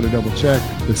 just got to double check.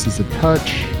 This is a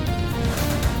touch.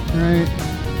 Right.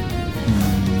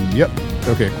 Yep.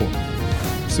 Okay, cool.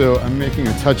 So I'm making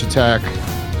a touch attack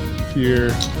here.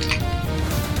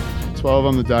 12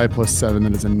 on the die plus 7.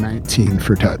 That is a 19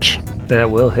 for touch.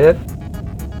 That will hit.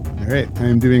 All right. I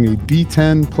am doing a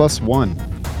D10 plus 1.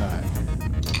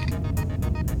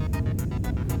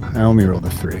 I only rolled a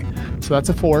 3. So that's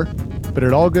a 4. but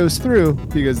it all goes through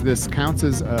because this counts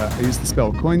as I use the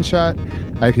spell Coin Shot.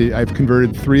 I've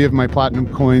converted 3 of my platinum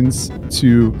coins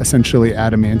to essentially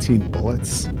adamantine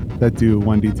bullets that do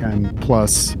 1d10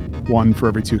 plus 1 for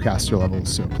every 2 caster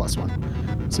levels, so plus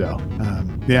 1. So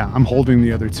I'm holding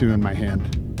the other 2 in my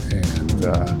hand, and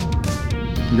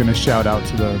I'm gonna shout out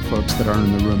to the folks that aren't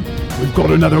in the room. We've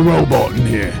got another robot in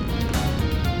here.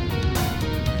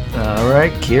 All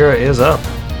right, Kira is up.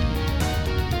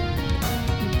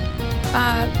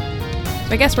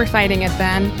 So I guess we're fighting it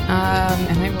then,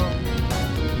 and I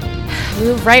will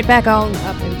move right back all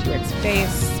up into its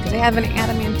face because I have an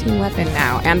adamantine weapon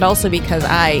now, and also because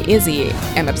I, Izzy,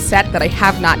 am upset that I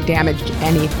have not damaged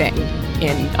anything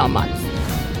in a month.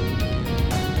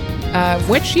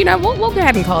 Which, we'll go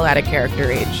ahead and call that a character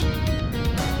rage.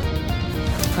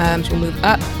 So we'll move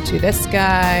up to this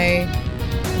guy.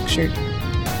 Make sure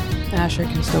Asher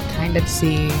can still kind of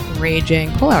see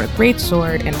raging. Pull out a great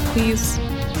sword, and please,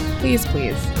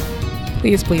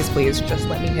 just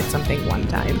let me hit something one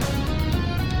time.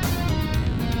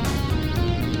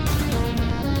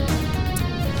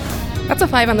 That's a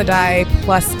 5 on the die,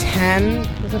 plus 10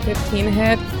 is a 15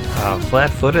 hit.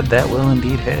 Flat-footed, that will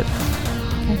indeed hit.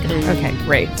 Okay,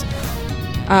 great.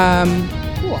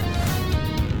 Cool.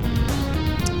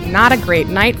 Not a great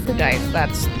night for dice.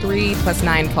 That's 3 plus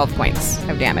 9, 12 points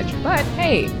of damage. But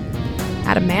hey,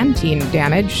 adamantine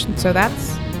damage, so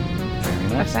that's Very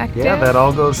nice. effective. Yeah, that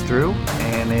all goes through,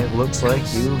 and it looks like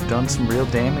you've done some real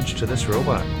damage to this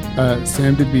robot.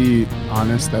 Sam, to be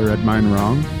honest, I read mine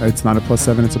wrong. It's not a plus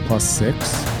 7, it's a plus 6.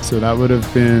 So that would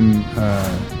have been,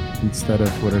 instead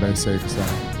of, what did I say? Because I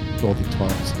rolled a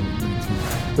 12, so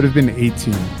 18. Would have been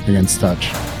 18 against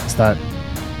touch. Is that...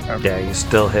 Yeah, you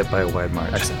still hit by a wide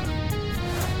margin. Excellent.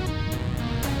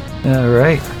 All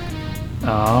right.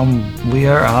 We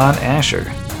are on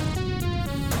Asher.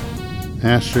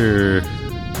 Asher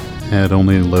had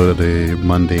only loaded a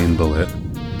mundane bullet,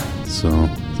 so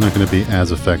it's not going to be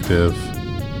as effective.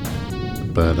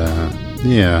 But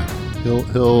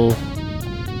he'll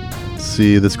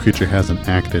see this creature hasn't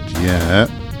acted yet,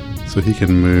 so he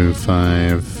can move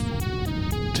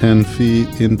 10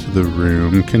 feet into the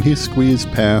room. Can he squeeze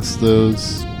past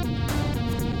those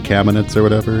cabinets or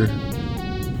whatever?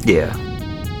 Yeah.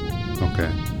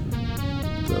 Okay.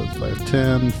 So 5,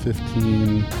 10,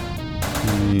 15,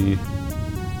 20,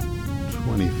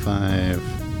 25.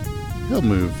 He'll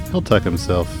move. He'll tuck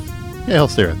himself. Yeah, he'll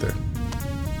stay right there.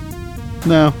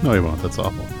 No, he won't. That's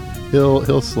awful.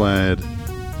 He'll slide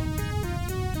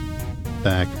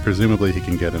back. Presumably he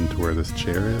can get into where this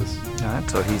chair is. Alright,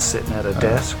 so he's sitting at a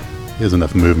desk. He has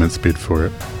enough movement speed for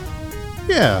it.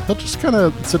 Yeah, he'll just kind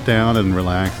of sit down and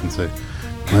relax and say,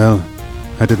 well,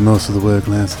 I did most of the work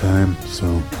last time, so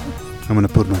I'm going to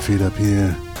put my feet up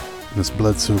here in this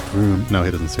blood-soaked room. No,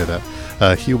 he doesn't say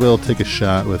that. He will take a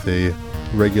shot with a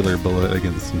regular bullet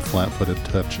against some flat-footed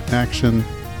touch action.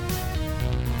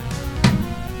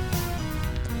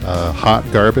 Hot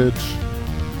garbage.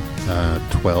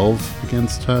 12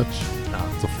 against touch.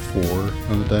 It's a 4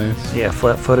 on the dice. Yeah,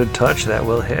 flat-footed touch, that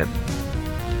will hit.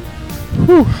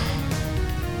 Whew.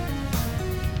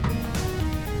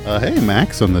 Hey,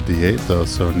 max on the D8 though,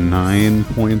 so 9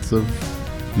 points of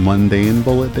mundane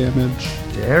bullet damage.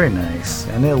 Very nice.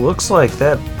 And it looks like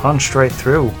that punched right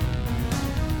through.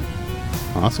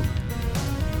 Awesome.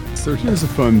 So here's a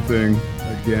fun thing.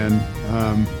 Again,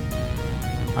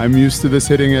 I'm used to this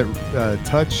hitting at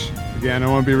touch. Again, I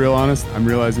want to be real honest. I'm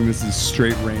realizing this is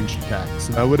straight ranged attack.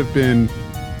 So that would have been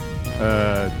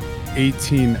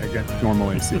 18 against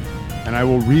normal AC. And I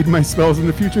will read my spells in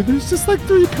the future. There's just like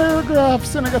 3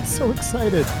 paragraphs, and I got so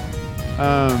excited.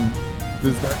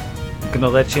 Does that... I'm gonna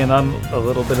let you in on a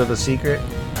little bit of the secret.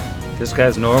 This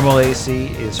guy's normal AC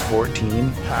is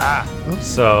 14.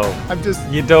 So I'm just...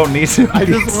 you don't need to I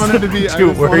just wanted to be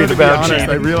too worried about honest. cheating.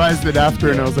 I realized it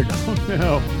after, and I was like, oh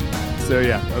no. So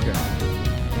yeah, okay.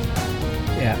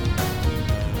 Yeah.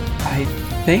 I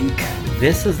think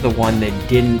this is the one that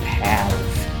didn't have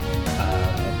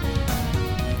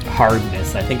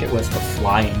hardness. I think it was the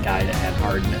flying guy that had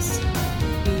hardness.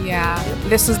 Yeah,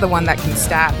 this is the one that can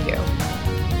stab you,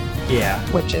 Yeah.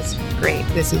 which is great.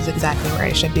 This is exactly where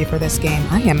I should be for this game.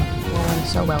 I am rolling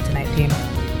so well tonight, team.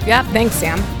 Yep, thanks,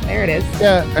 Sam. There it is.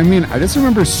 Yeah, I mean, I just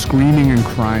remember screaming and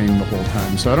crying the whole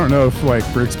time. So I don't know if like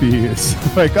Brixby is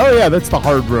like, oh yeah, that's the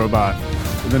hard robot,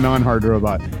 or the non-hard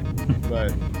robot.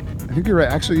 But I think you're right.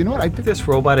 Actually, you know what? I did This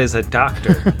robot is a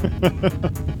doctor.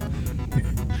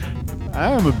 I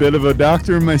am a bit of a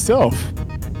doctor myself.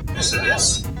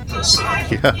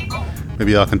 Yeah.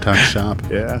 Maybe y'all can talk shop.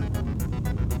 Yeah.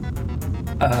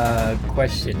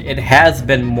 Question. It has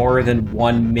been more than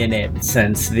 1 minute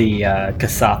since the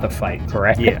Kasatha fight,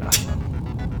 correct? Yeah.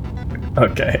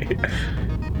 Okay.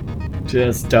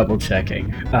 Just double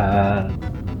checking.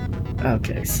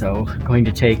 Okay, so going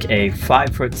to take a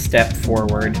 5-foot step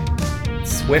forward,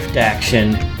 swift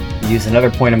action, use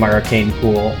another point of my arcane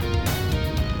pool.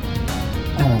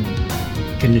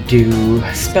 Gonna do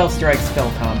spell strike,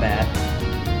 spell combat.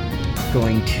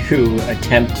 Going to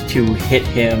attempt to hit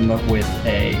him with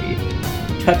a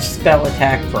touch spell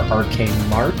attack for arcane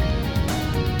mark.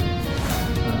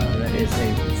 That is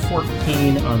a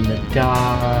 14 on the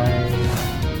die.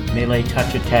 Melee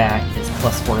touch attack is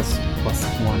 +4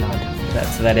 +1 on top of that,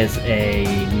 so that is a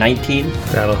 19.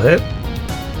 That'll hit.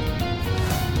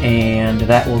 And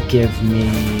that will give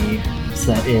me,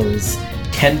 so that is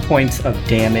 10 points of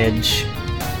damage,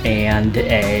 and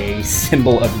a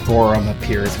symbol of Gorum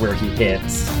appears where he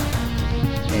hits.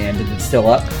 And is it still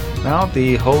up? Now,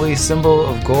 the holy symbol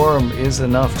of Gorum is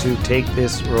enough to take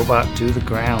this robot to the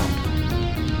ground.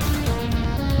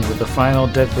 With the final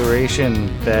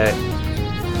declaration that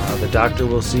the doctor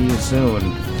will see you soon,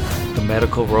 the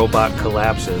medical robot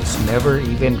collapses, never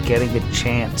even getting a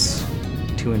chance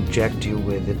to inject you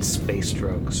with its space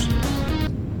drugs.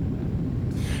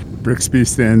 Brixby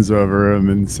stands over him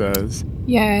and says,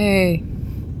 Yay.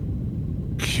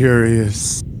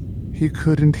 "Curious. He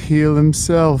couldn't heal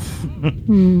himself."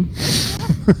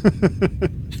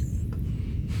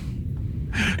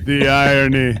 The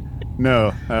irony.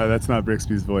 No, that's not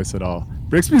Brixby's voice at all.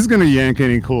 Brixby's gonna yank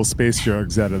any cool space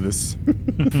drugs out of this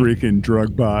freaking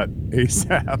drug bot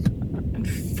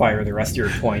ASAP. Fire the rest of your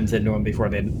coins into him before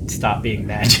they stop being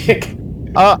magic.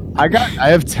 I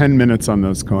have 10 minutes on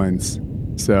those coins.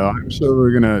 So I'm sure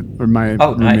we're gonna, or my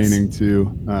remaining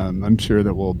two, I'm sure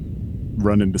that we'll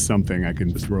run into something I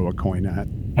can throw a coin at.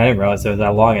 I didn't realize it was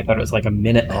that long. I thought it was like a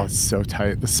minute. Oh, it's so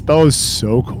tight. The spell is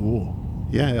so cool.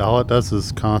 Yeah, all it does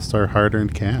is cost our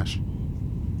hard-earned cash.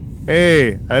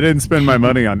 Hey, I didn't spend my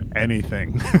money on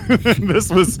anything.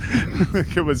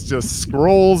 It was just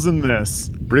scrolls and this.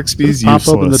 Brixby's Pop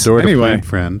useless. open the door to anyway. my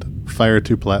friend, fire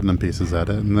 2 platinum pieces at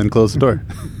it, and then close the door.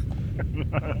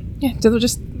 Yeah, they'll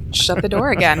just shut the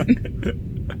door again.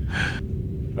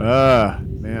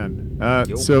 Man.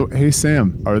 So, hey,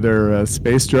 Sam, are there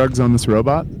space drugs on this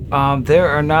robot? There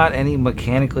are not any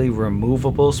mechanically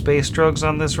removable space drugs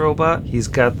on this robot. He's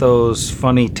got those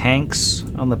funny tanks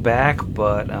on the back,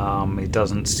 but it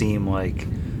doesn't seem like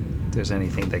there's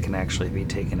anything that can actually be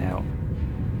taken out.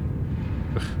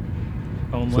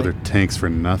 So they're tanks for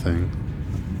nothing.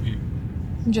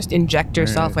 Just inject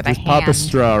yourself with a Just hand. pop a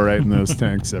straw right in those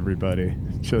tanks, everybody.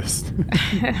 Just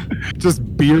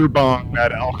beer bong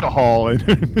that alcohol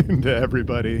into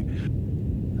everybody.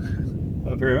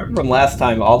 If you remember from last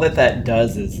time, all that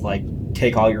does is like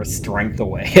take all your strength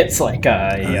away. It's like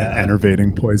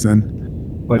enervating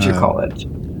poison. What you call it?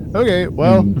 Okay,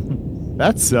 well,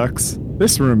 that sucks.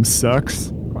 This room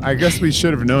sucks. I guess we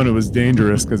should have known it was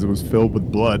dangerous because it was filled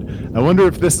with blood. I wonder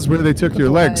if this is where they took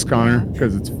your legs, Connor,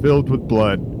 because it's filled with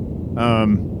blood.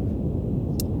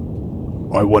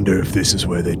 I wonder if this is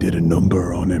where they did a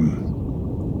number on him.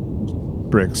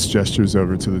 Brix gestures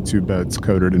over to the 2 beds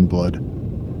coated in blood.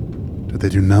 Did they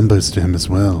do numbers to him as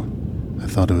well? I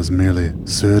thought it was merely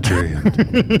surgery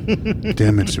and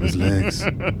damage to his legs.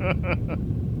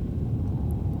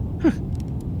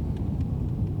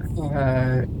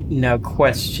 Now,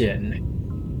 question.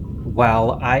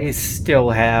 While I still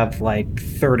have like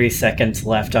 30 seconds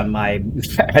left on my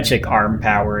magic arm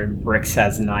power and Brix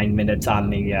has 9 minutes on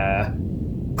the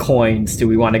coins, do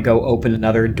we want to go open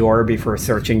another door before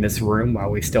searching this room while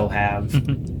we still have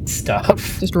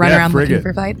stuff? Just run around looking frigate.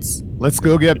 for fights. Let's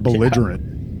go get belligerent.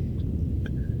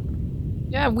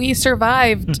 Yeah, we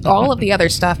survived all of the other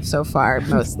stuff so far,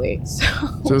 mostly. So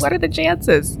Just- what are the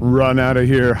chances? Run out of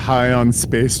here high on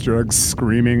space drugs,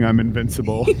 screaming I'm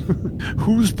invincible.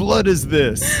 Whose blood is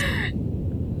this?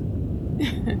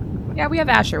 Yeah, we have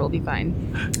Asher. We'll be fine.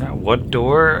 What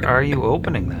door are you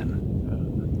opening then?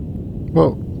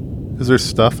 Whoa. Is there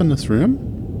stuff in this room?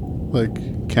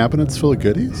 Like cabinets full of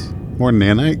goodies? More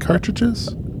nanite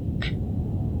cartridges?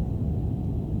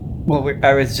 Well,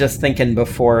 I was just thinking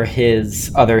before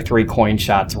his other 3 coin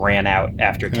shots ran out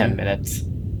after 10 minutes.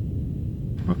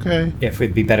 Okay. If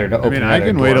it'd be better to open I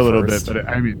can wait a little first. bit,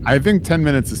 but I think 10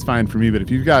 minutes is fine for me, but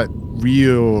if you've got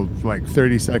real,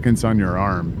 30 seconds on your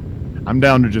arm, I'm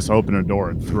down to just open a door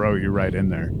and throw you right in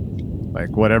there.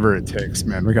 Whatever it takes,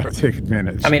 man. We gotta take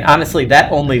advantage. I mean, honestly,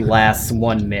 that only lasts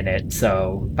 1 minute,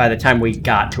 so by the time we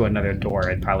got to another door,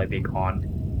 it'd probably be gone.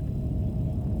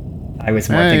 I was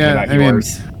more thinking about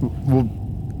yours.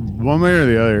 one way or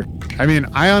the other. I mean,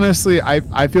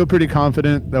 I feel pretty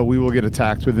confident that we will get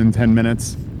attacked within 10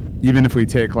 minutes, even if we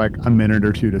take like a minute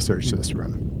or two to search this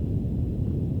room.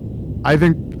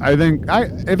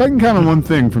 If I can count on one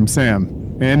thing from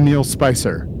Sam and Neil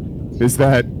Spicer, is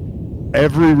that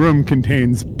every room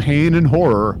contains pain and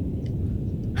horror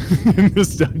in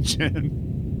this dungeon.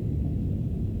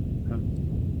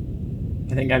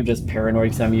 I think I'm just paranoid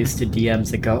because I'm used to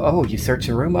DMs that go, "Oh, you searched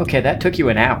a room? Okay, that took you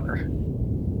an hour."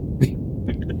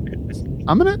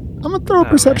 I'm gonna throw a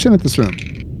perception at this room.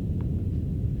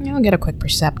 I'll get a quick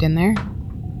percept in there.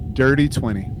 Dirty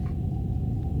 20.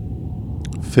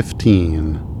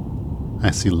 15.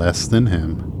 I see less than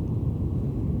him.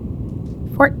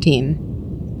 14.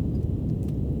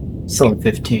 So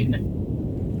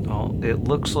 15. Well, it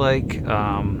looks like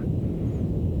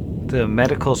the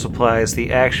medical supplies,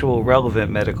 the actual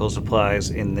relevant medical supplies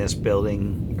in this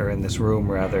building, or in this room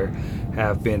rather,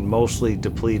 have been mostly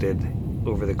depleted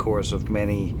over the course of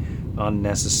many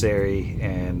unnecessary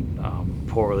and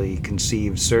poorly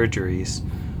conceived surgeries.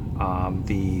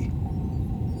 The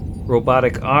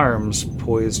robotic arms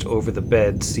poised over the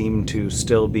bed seem to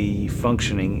still be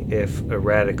functioning, if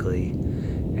erratically.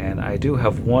 And I do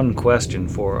have one question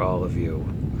for all of you.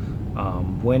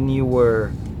 When you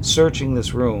were searching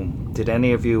this room, did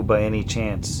any of you, by any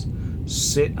chance,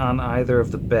 sit on either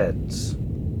of the beds?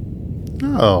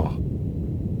 Oh.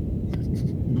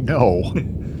 No.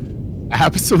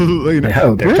 Absolutely not.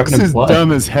 No, they're Brooks covered in is blood.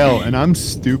 dumb as hell, and I'm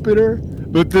stupider,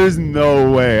 but there's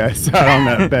no way I sat on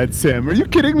that bed, Sam. Are you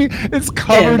kidding me? It's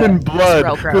covered in blood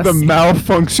real gross. with a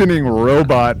malfunctioning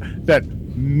robot that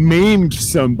maimed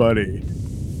somebody.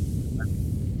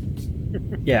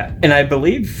 Yeah, and I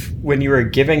believe when you were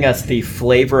giving us the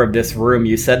flavor of this room,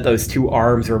 you said those two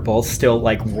arms were both still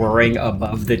like whirring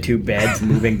above the two beds,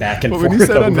 moving back and But forth. when you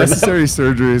said over them. unnecessary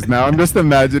surgeries, now I'm just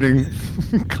imagining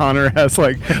Connor has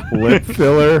like lip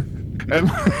filler and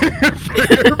like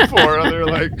 3 or 4 other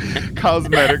like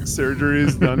cosmetic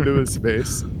surgeries done to his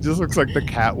face. Just looks like the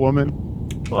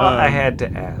Catwoman. Well, I had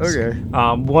to ask. Okay.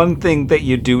 One thing that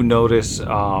you do notice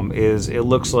is it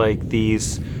looks like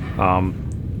these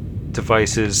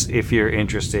devices, if you're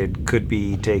interested, could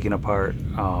be taken apart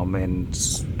and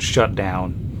shut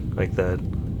down. Like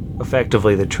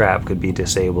effectively the trap could be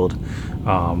disabled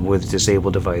with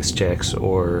disable device checks,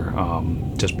 or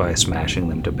just by smashing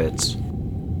them to bits.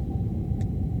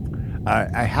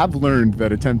 I have learned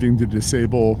that attempting to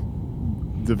disable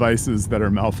devices that are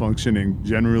malfunctioning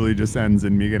generally just ends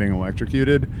in me getting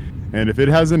electrocuted. And if it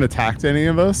hasn't attacked any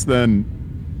of us, then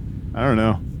I don't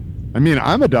know. I mean,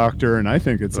 I'm a doctor and I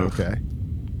think it's okay.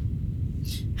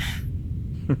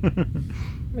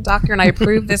 I'm a doctor and I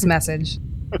approve this message.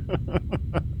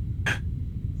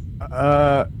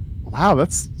 Wow,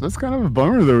 that's kind of a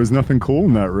bummer there was nothing cool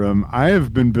in that room. I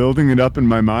have been building it up in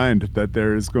my mind that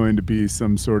there is going to be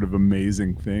some sort of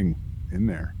amazing thing in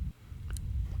there.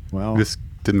 Well, This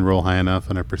didn't roll high enough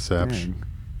on our perception. dang.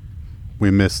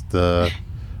 We missed the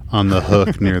on the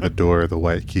hook near the door, the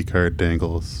white key card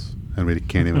dangles, and we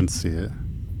can't even see it.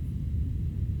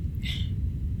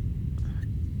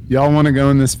 Y'all want to go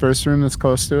in this first room that's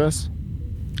close to us?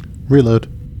 Reload.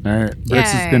 All right, Brix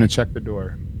is Yay. going to check the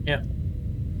door. Yeah.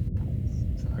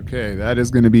 Okay, that is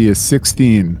going to be a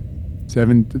 16.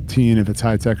 17 if it's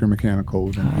high-tech or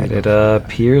mechanical. And it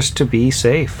appears to be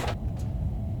safe.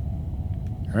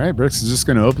 All right, Brix is just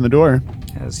going to open the door.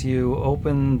 As you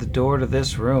open the door to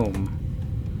this room,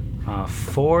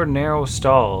 4 narrow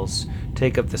stalls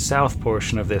take up the south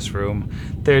portion of this room,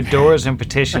 their doors and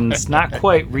partitions not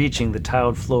quite reaching the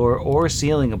tiled floor or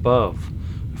ceiling above.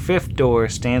 A 5th door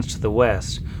stands to the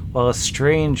west, while a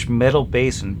strange metal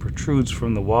basin protrudes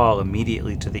from the wall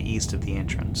immediately to the east of the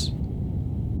entrance.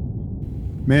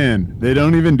 Man, they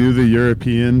don't even do the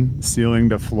European ceiling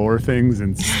to floor things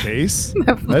in space.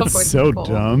 That's so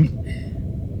dumb.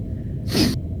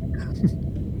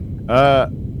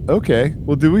 Okay.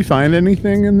 Well, do we find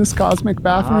anything in this cosmic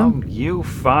bathroom? You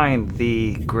find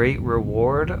the great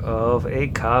reward of a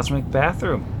cosmic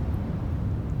bathroom.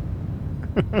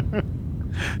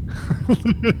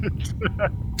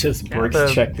 Just Yeah,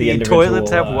 Brooks check the individual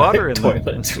toilets have water in them.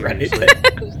 toilets, right? Seriously.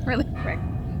 Really quick.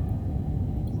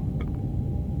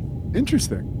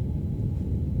 Interesting.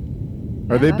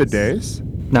 Are they that's-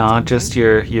 bidets? No, just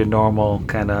your normal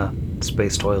kind of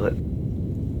space toilet.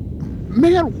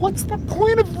 Man, what's the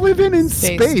point of living in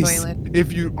Space space toilet.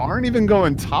 if you aren't even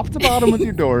going top to bottom with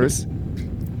your doors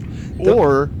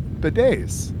or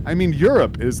bidets? I mean,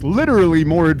 Europe is literally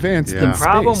more advanced Yeah. than The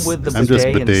problem space. with the I'm just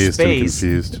bidet in bedazed and space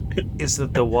confused. is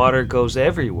that the water goes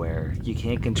everywhere. You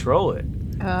can't control it.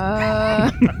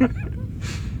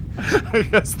 I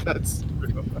guess that's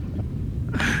true.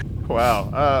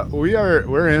 Wow.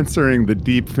 We're answering the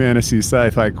deep fantasy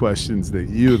sci-fi questions that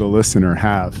you, the listener,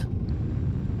 have.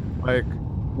 Like,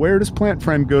 where does Plant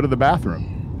Friend go to the bathroom?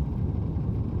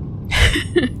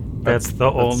 That's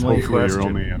the only hopefully question. your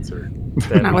only answer.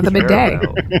 that Not we with a care bidet.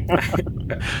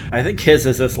 about. I think his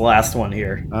is this last one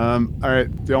here. All right.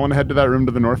 Do y'all want to head to that room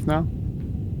to the north now?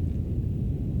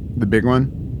 The big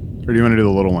one? Or do you want to do the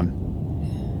little one?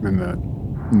 In the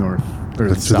north. Or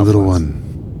Let's do the little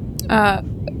one.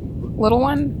 Little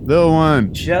one? Little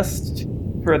one. Just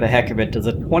for the heck of it, does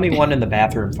a 21 in the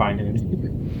bathroom find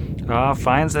anything?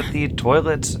 Finds that the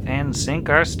toilets and sink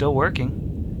are still working.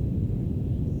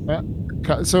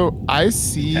 So I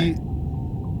see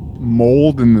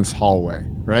mold in this hallway,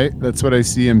 right? That's what I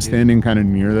see. I'm standing kind of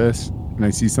near this, and I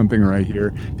see something right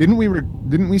here. Didn't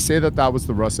we say that was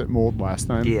the russet mold last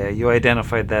time? Yeah, you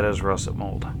identified that as russet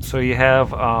mold. So you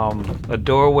have a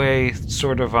doorway,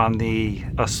 sort of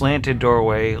a slanted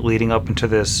doorway leading up into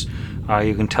this.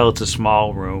 You can tell it's a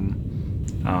small room,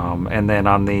 and then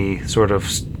on the sort of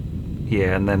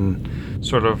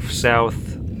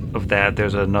south of that,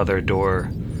 there's another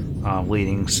door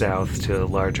leading south to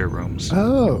larger rooms.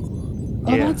 Oh,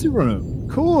 Yeah. that's a room.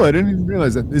 Cool. I didn't even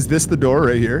realize that. Is this the door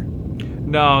right here?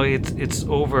 No, it's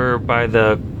over by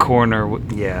the corner.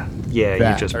 Yeah, you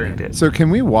just Okay. made it. So can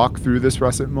we walk through this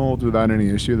russet mold without any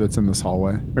issue that's in this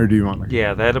hallway? Or do you want me?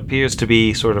 Yeah, that appears to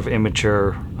be sort of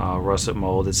immature russet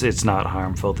mold. It's not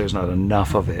harmful. There's not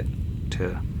enough of it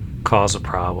to cause a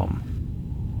problem.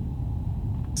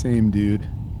 Same dude.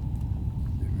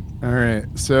 All right.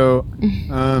 So,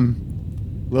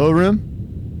 little room?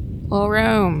 Little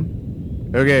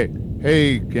room. Okay.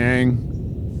 Hey, gang.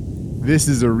 This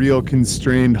is a real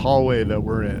constrained hallway that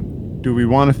we're in. Do we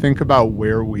want to think about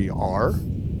where we are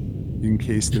in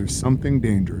case there's something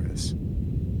dangerous?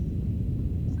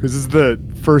 Because this is the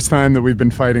first time that we've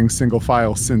been fighting single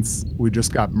file since we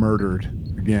just got murdered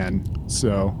again.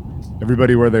 So,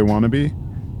 everybody where they want to be?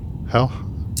 How?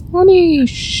 Let me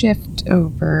shift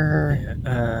over.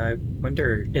 I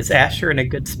wonder, is Asher in a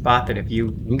good spot that I'm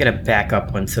going to back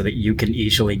up one so that you can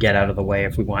easily get out of the way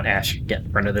if we want Asher to get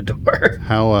in front of the door.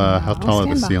 How tall are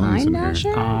the Stand ceilings in behind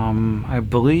here? Asher? I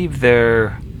believe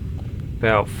they're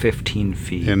about 15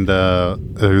 feet. And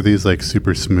are these like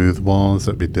super smooth walls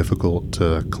that'd be difficult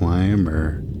to climb,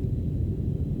 or?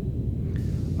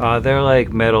 They're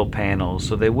like metal panels,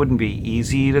 so they wouldn't be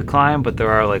easy to climb, but there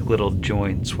are like little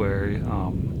joints where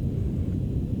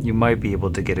you might be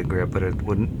able to get a grip, but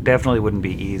it definitely wouldn't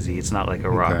be easy. It's not like a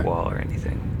rock Okay. wall or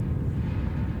anything.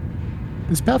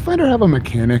 Does Pathfinder have a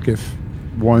mechanic if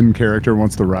one character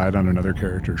wants to ride on another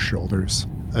character's shoulders?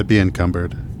 I'd be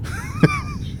encumbered.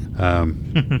 Well,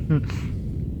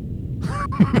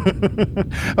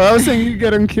 I was saying you could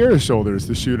get on Kira's shoulders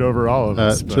to shoot over all of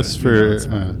us. but, just you know, for it's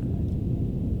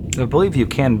fine. I believe you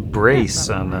can brace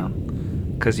on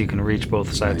them because you can reach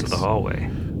both sides of the Nice. hallway.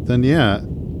 then yeah,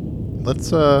 let's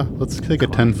take a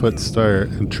 10-foot start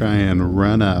and try and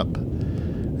run up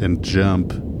and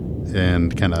jump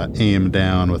and kind of aim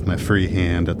down with my free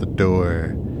hand at the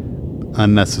door,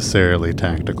 unnecessarily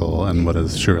tactical in what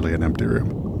is surely an empty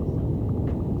room.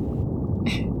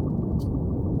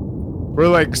 We're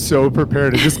like so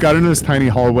prepared. I just got into this tiny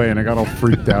hallway and I got all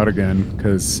freaked out again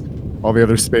because all the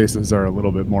other spaces are a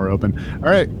little bit more open. All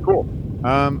right, cool.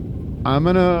 I'm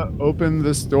gonna open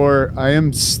this door. I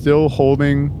am still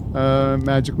holding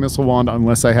magic missile wand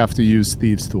unless I have to use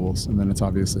thieves' tools, and then it's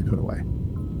obviously put away.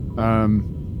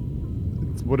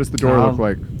 What does the door look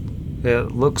like?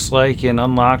 It looks like an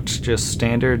unlocked, just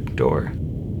standard door.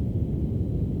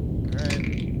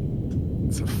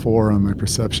 It's a 4 on my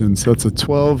perception, so it's a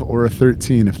 12 or a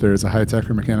 13 if there's a high-tech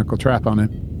or mechanical trap on it.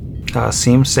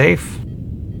 Seems safe.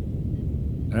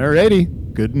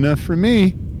 Alrighty, good enough for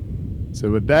me. So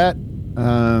with that,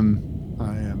 I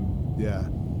am,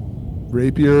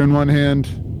 rapier in one hand,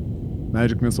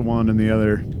 magic missile wand in the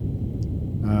other.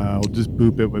 I'll just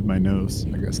boop it with my nose,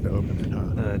 I guess, to open it, huh?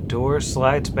 The door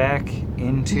slides back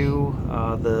into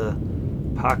the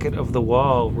pocket of the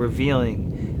wall, revealing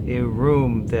a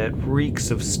room that reeks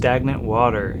of stagnant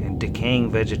water and decaying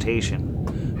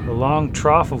vegetation. A long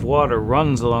trough of water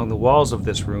runs along the walls of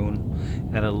this room,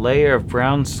 and a layer of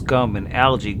brown scum and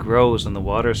algae grows on the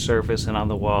water surface and on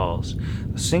the walls.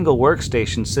 A single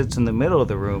workstation sits in the middle of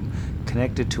the room,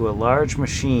 connected to a large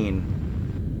machine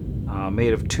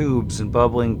made of tubes and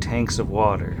bubbling tanks of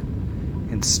water.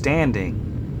 And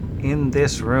standing in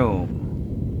this room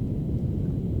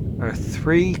are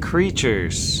 3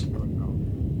 creatures.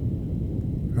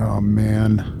 Oh,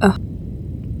 man.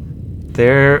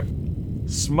 They're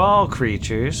small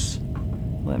creatures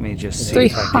Let me just see Three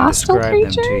if I can hostile describe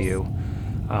them to creatures? you.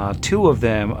 Two of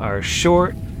them are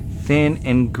short, thin,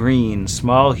 and green,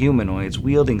 small humanoids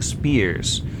wielding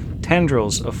spears.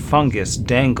 Tendrils of fungus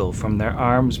dangle from their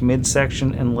arms,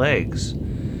 midsection, and legs.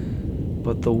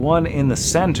 But the one in the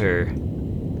center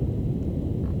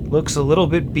looks a little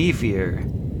bit beefier.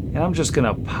 And I'm just going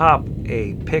to pop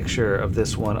a picture of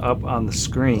this one up on the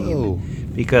screen. Oh.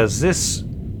 Because this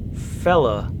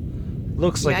fella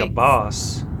looks like a Yikes.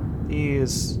 boss. He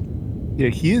is... Yeah,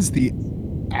 he is the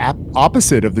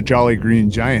opposite of the Jolly Green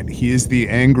Giant. He is the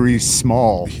angry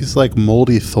small He's like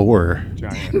moldy Thor.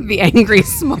 giant. The angry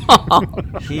small.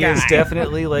 He is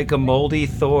definitely like a moldy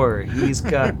Thor. He's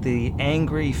got the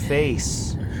angry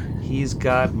face. He's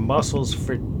got muscles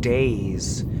for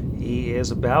days. He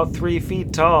is about 3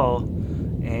 feet tall,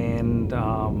 and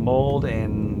mold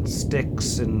and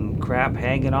sticks and crap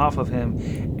hanging off of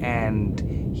him.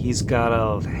 And he's got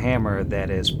a hammer that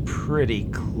is pretty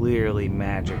clearly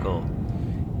magical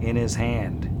in his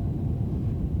hand.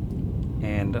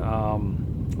 And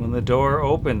when the door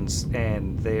opens,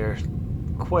 and they're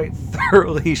quite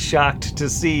thoroughly shocked to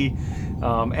see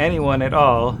anyone at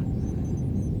all,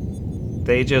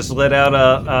 they just let out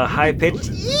a high-pitched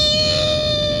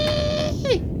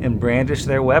and brandish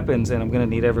their weapons, and I'm going to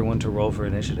need everyone to roll for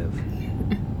initiative.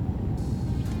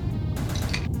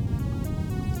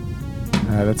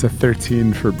 That's a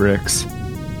 13 for Bricks.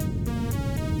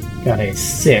 Got a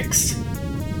 6.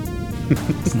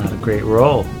 It's not a great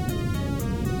roll.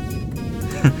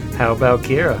 How about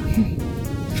Kira?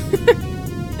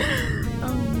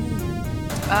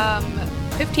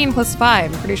 15 plus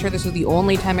 5. I'm pretty sure this was the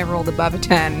only time I rolled above a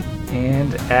 10.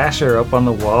 And Asher up on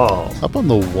the wall. Up on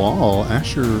the wall,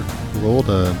 Asher rolled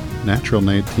a natural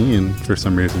 19. For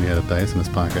some reason, he had a dice in his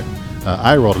pocket.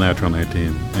 I rolled a natural 19,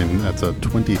 and that's a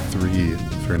 23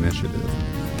 for initiative.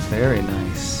 Very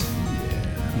nice.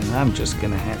 And I'm just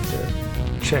going to have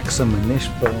to check some Inish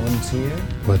bones here.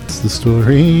 What's the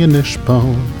story,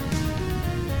 Inishbone?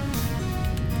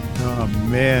 Oh,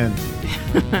 man.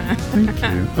 Thank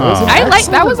you. I like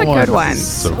that was a Excellent good one.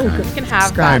 So kind. You can have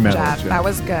Sky that, Metal, Jeff. Jeff. That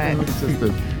was good.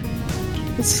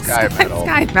 It's just a sky metal.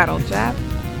 Sky metal, Jeff.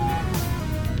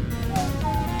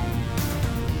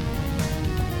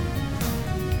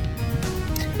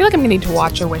 I feel like I'm gonna need to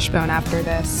watch a Wishbone after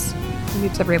this. I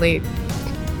need to really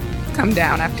come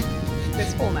down after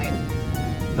this whole night.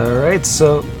 All right,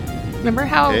 so Remember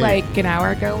how, Hey. like, an hour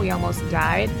ago we almost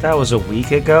died? that was a week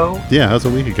ago. Yeah, that was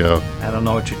a week ago. I don't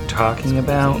know what you're talking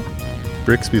about.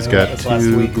 Brixby's Yeah, got that's last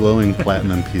 2 week. glowing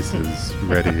platinum pieces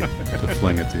ready to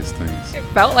fling at these things. It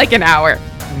felt like an hour.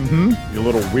 Mm-hmm. You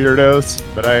little weirdos.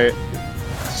 But I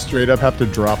straight up have to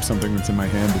drop something that's in my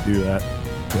hand to do that.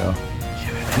 So,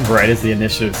 And right as the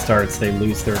initiative starts, they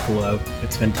lose their glow.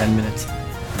 It's been 10 minutes.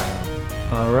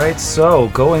 All right, so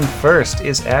going first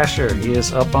is Asher. He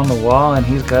is up on the wall, and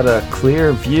he's got a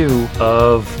clear view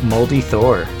of Moldy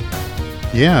Thor.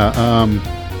 Yeah,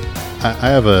 I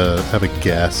have a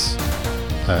guess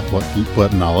at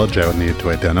what knowledge I would need to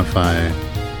identify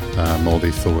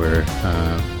Moldy Thor.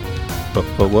 But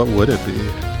what would it be?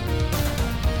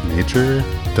 Nature?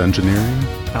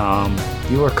 Dungeoneering?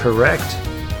 You are correct.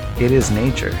 It is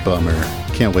nature. Bummer.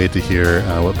 Can't wait to hear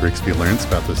what Brixby learns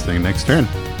about this thing next turn.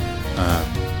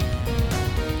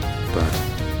 But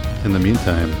in the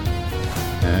meantime,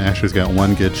 Asher's got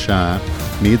one good shot.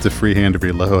 Needs a free hand to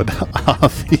reload,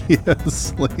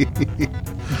 obviously.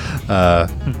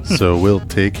 So we'll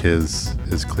take his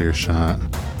clear shot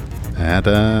at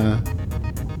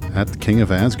the King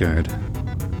of Asgard.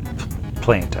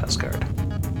 Plant Asgard.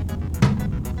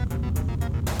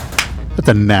 That's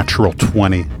a natural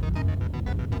 20.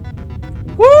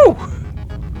 Woo!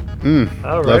 Mm,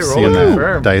 All right, love roll seeing it that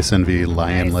confirm. Dice Envy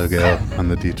lion Nice. logo on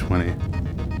the D20.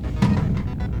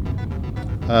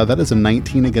 That is a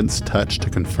 19 against touch to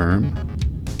confirm.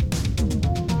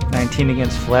 19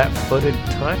 against flat-footed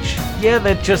touch. Yeah,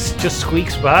 that just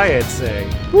squeaks by, I'd say.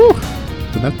 Woo!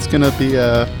 So that's gonna be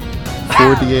a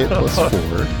 4d8 plus 4.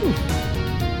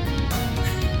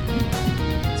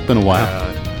 It's been a while.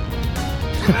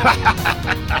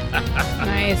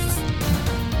 Nice.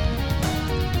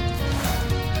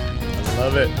 I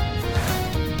love it.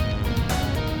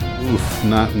 Oof,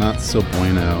 not so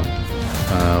bueno.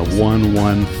 1,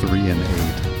 1, 3, and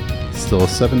 8. Still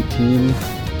 17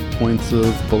 points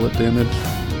of bullet damage.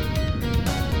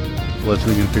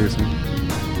 Bludgeoning and piercing.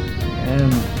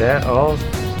 And that all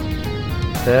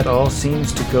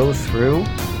seems to go through.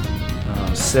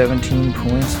 17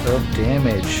 points of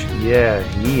damage. Yeah,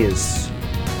 he is.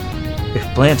 If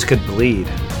plants could bleed,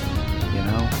 you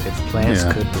know, if plants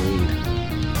Yeah. could bleed.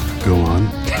 Go on.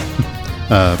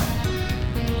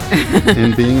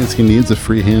 And being as he needs a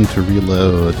free hand to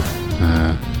reload,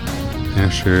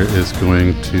 Asher is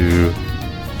going to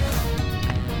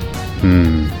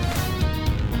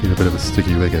be a bit of a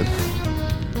sticky wicket.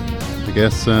 I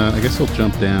guess he'll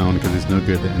jump down because he's no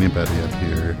good to anybody up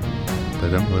here. But I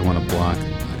don't really want to block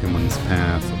anyone's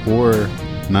path or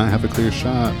not have a clear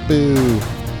shot. Boo!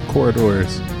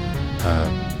 Corridors.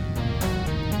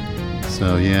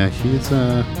 So yeah, he's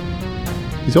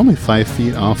only 5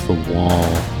 feet off the wall.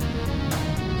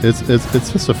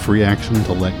 It's just a free action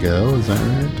to let go, is that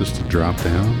right? Just to drop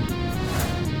down.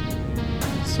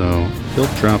 So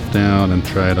he'll drop down and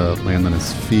try to land on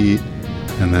his feet,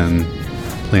 and then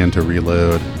plan to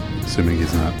reload, assuming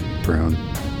he's not prone.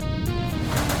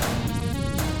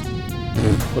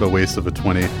 What a waste of a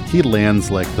 20. He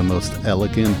lands like the most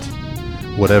elegant,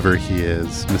 whatever he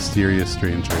is, mysterious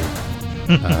stranger.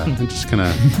 And just kind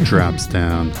of drops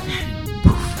down.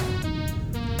 Poof,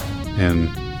 and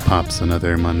pops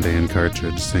another mundane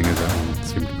cartridge, seeing as that one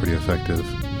seemed pretty effective.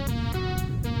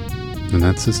 And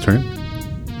that's his turn.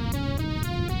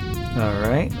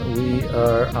 Alright, we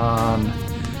are on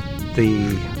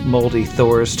the Moldy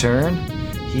Thor's turn.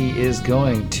 He is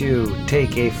going to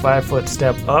take a 5-foot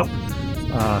step up,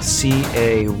 see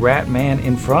a rat man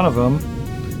in front of him,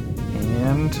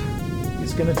 and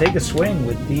he's going to take a swing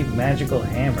with the magical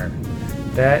hammer.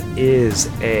 That is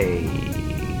a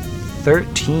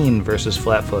 13 versus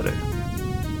flat-footed.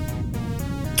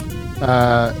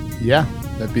 Yeah,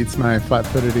 that beats my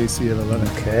flat-footed AC of 11.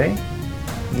 Okay.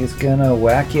 He's going to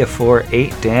whack you for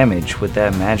 8 damage with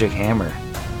that magic hammer.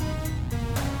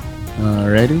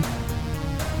 Alrighty.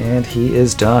 And he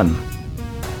is done.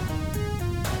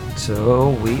 So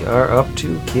we are up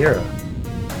to Kira.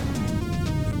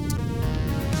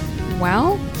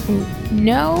 Well,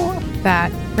 know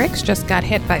that Brix just got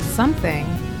hit by something.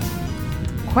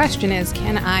 Question is,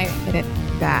 can I hit it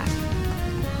back?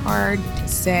 Hard to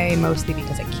say, mostly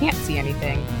because I can't see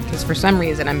anything, because for some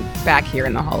reason I'm back here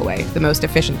in the hallway, the most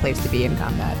efficient place to be in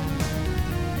combat.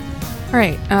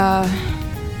 Alright,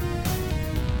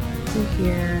 through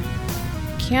here.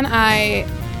 Can I...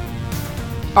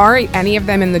 Are any of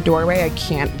them in the doorway I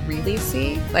can't really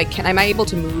see? Like, am I able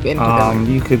to move into the room?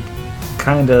 You could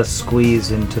kind of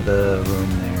squeeze into the room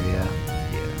there,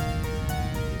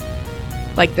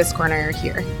 yeah. Like this corner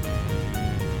here.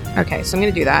 Okay, so I'm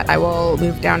going to do that. I will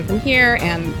move down from here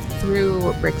and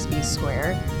through Brixby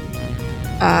Square.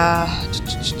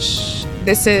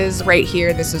 This is right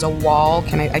here. This is a wall.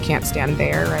 I can't stand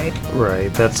there, right?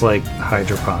 Right, that's like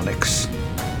hydroponics.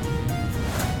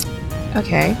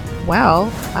 Okay, well,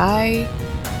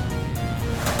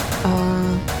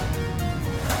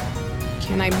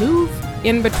 can I move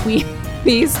in between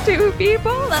these two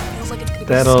people? That feels like it's going to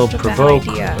be That'll such a bad provoke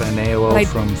idea. an AOL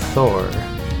from Thor.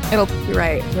 It'll be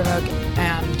right, provoke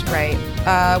and right,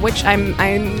 which I'm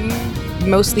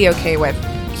mostly okay with.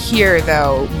 Here,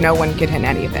 though, no one could hit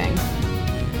anything.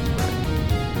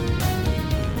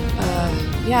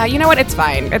 Yeah, you know what? It's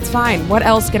fine. It's fine. What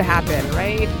else could happen,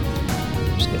 right?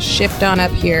 I'm just gonna shift on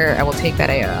up here. I will take that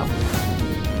AO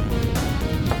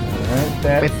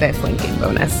Alright, with the flanking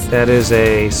bonus. that is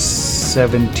a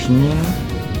 17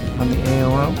 on the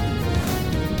AOL.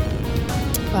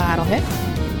 That'll hit.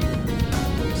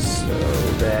 So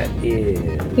that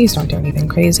is... Please don't do anything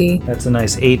crazy. That's a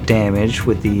nice 8 damage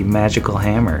with the magical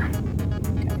hammer.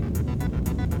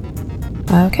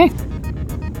 Okay.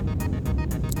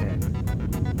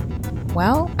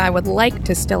 Well, I would like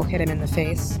to still hit him in the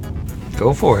face.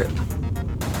 Go for it.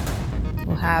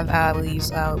 We'll have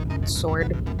Lee's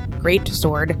great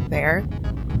sword there.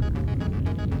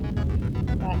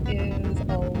 That is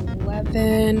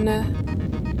 11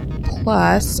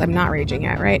 plus. I'm not raging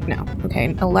yet, right? No.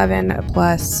 Okay, 11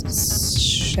 plus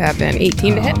 7,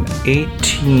 18 to hit.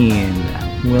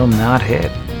 18 will not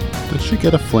hit. Does she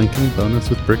get a flanking bonus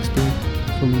with Brixby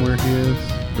from where he is?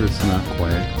 Or is it not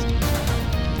quite?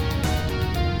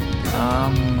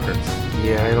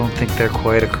 Yeah, I don't think they're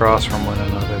quite across from one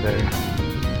another there.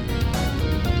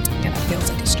 Yeah, that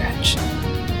feels like a stretch.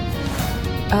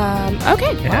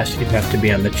 Okay. Yeah, she'd have to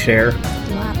be on the chair.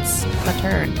 That's my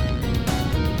turn.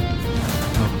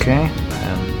 Okay.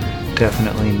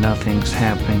 Definitely nothing's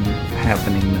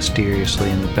happening mysteriously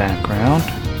in the background.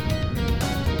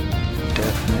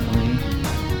 Definitely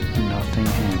nothing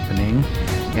happening.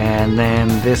 And then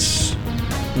this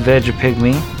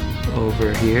Vegapygmy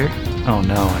over here. Oh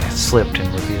no, I slipped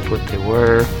and revealed what they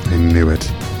were. I knew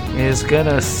it. Is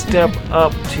gonna step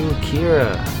up to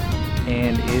Kira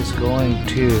and is going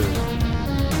to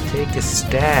take a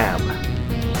stab.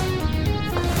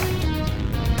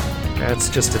 That's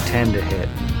just a 10 to hit.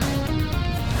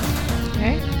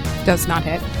 Okay. Does not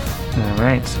hit. All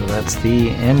right, so that's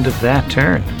the end of that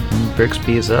turn. And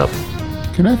Brixby is up.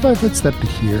 Can I 5-foot step to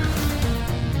here?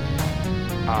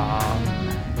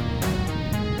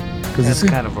 Because That's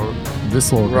kind of a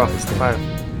this little rough guy's there. 5.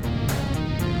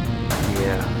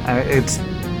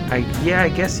 Yeah, I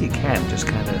guess you can just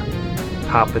kind of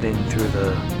hop it in through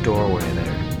the doorway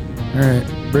there. All right,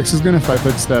 Brix is gonna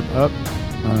 5-foot step up,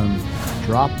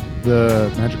 drop the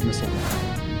magic missile,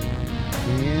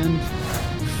 and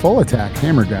full attack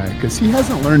hammer guy because he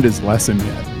hasn't learned his lesson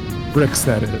yet. Brix,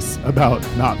 that is, about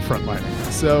not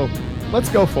frontlining. So let's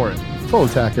go for it. Full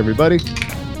attack, everybody.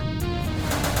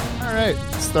 All right,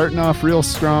 starting off real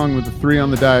strong with the 3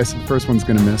 on the dice. The first one's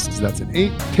gonna miss because that's an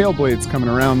 8. Tailblade's coming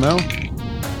around though.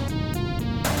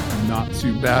 Not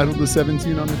too bad with the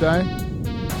 17 on the die.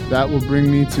 That will bring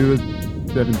me to a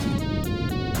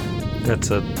 17.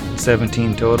 That's a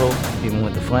 17 total, even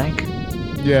with the flank.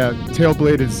 Yeah,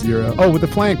 tailblade is 0. Oh, with the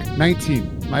flank,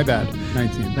 19. My bad,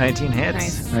 19. 19 hits.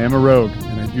 Nice. I am a rogue,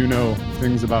 and I do know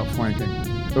things about flanking.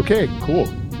 Okay, cool.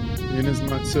 In as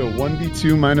much, so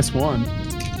 1d2 minus 1.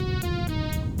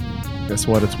 Guess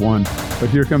what? It's 1. But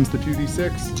here comes the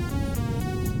 2d6.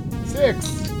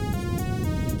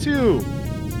 6. 2.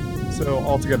 So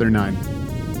altogether 9.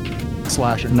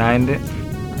 Slashing. 9.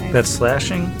 Nice. That's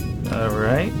slashing. All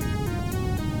right.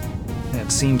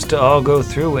 That seems to all go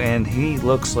through, and he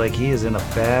looks like he is in a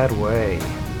bad way.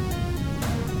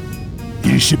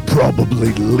 You should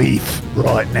probably leave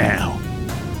right now.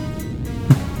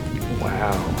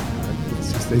 Wow.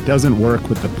 It's just, it doesn't work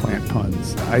with the plant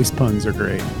puns. The ice puns are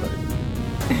great, but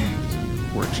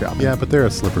workshop. Yeah, but they're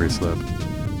a slippery slope.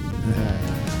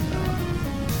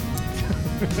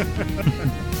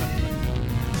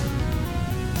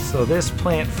 So this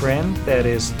plant friend that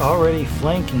is already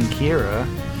flanking Kira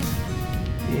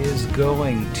is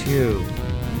going to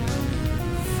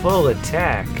full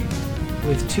attack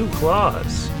with 2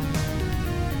 claws.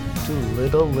 2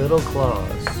 little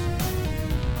claws.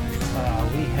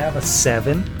 We have a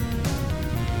 7.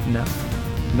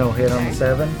 No hit on the Okay.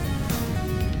 7.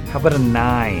 How about a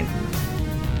 9?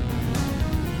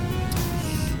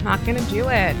 Not gonna do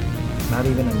it. Not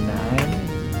even a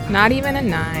 9? Not even a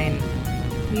 9.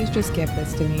 Please just give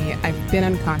this to me. I've been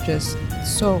unconscious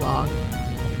so long.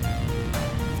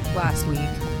 Last week.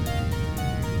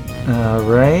 All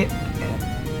right.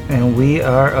 And we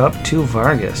are up to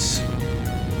Vargas.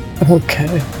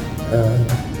 Okay.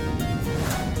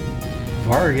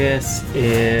 Vargas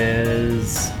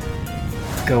is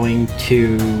going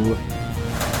to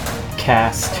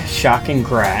cast Shocking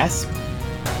Grasp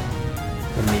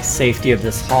from the safety of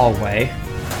this hallway.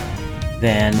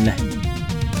 Then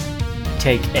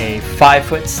take a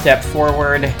 5-foot step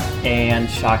forward and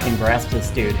Shocking Grasp this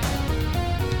dude.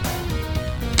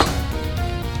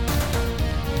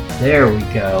 There we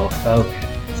go. Okay.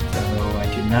 So I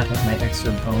do not have my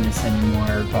extra bonus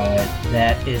anymore, but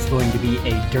that is going to be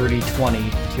a dirty 20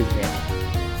 to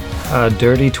hit.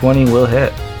 Dirty 20 will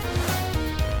hit.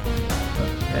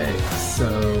 Okay, so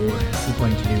this is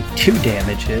going to do 2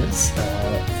 damages.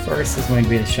 First is going to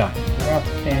be the shocking drop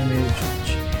damage,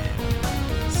 which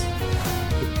is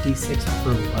d6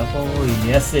 per level.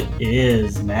 Yes, it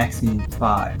is. Maximum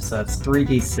 5, so that's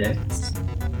 3d6.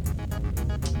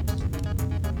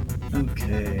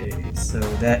 Okay, so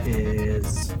that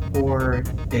is 4,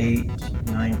 8,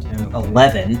 9, 10,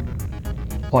 11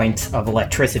 points of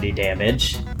electricity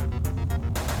damage.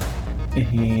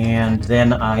 And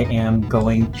then I am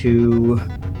going to,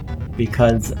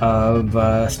 because of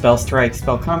Spell Strike,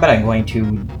 Spell Combat, I'm going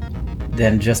to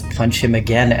then just punch him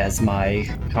again as my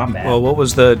combat. Well, what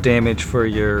was the damage for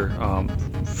your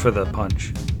for the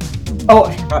punch? Oh,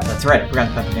 that's right. I forgot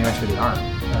to put the damage for the arm.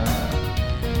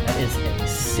 That is a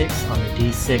 6 on a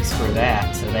d6 for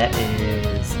that, so that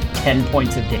is 10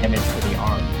 points of damage for the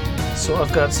arm. So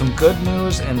I've got some good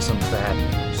news and some bad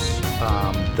news.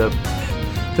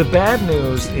 The bad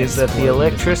news is that the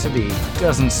electricity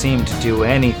doesn't seem to do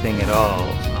anything at all.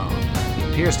 It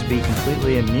appears to be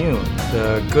completely immune.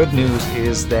 The good news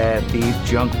is that the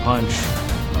junk punch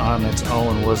on its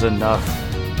own was enough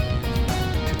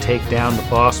to take down the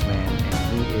boss man,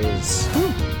 and he is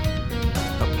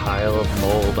a pile of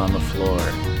mold on the floor.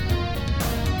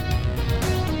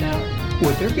 Now,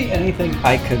 would there be anything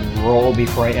I could roll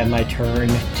before I end my turn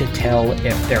to tell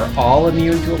if they're all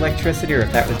immune to electricity, or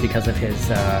if that was because of his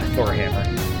Thor hammer?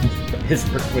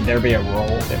 Would there be a roll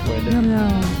that would?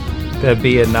 That'd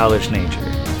be a knowledge nature.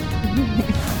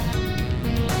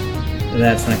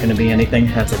 That's not going to be anything.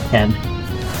 That's a 10.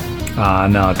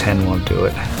 No, 10 won't do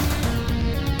it.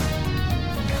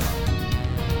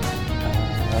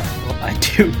 Well, I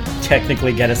do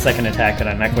technically get a second attack, but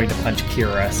I'm not going to punch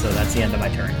Kira, so that's the end of my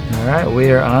turn. All right,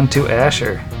 we are on to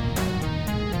Asher.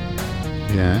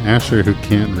 Yeah, Asher, who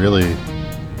can't really,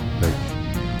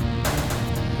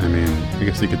 I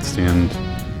guess he could stand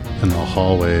in the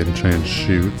hallway and try and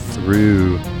shoot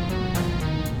through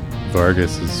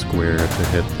Vargas's square to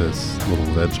hit this little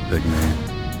veg pygmy.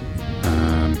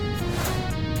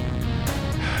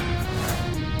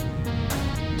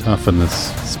 Tough in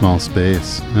this small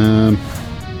space.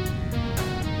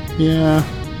 Yeah.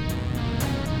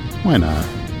 Why not?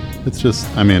 It's just,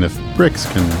 if Brix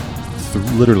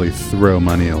can literally throw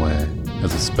money away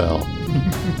as a spell,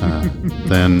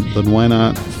 then why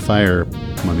not fire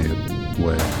money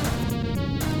away?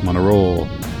 I'm on a roll.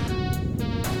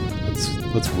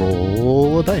 Let's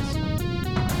roll a dice.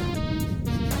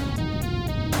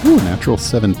 Ooh, natural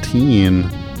 17.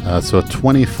 So a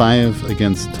 25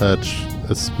 against touch,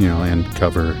 and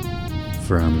cover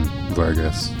from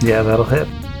Vargas. Yeah, that'll hit.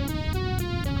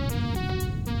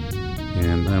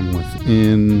 And I'm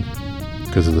within,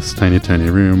 because of this tiny, tiny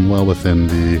room, well within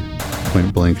the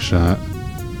point blank shot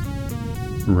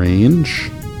range.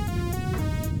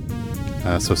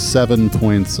 So 7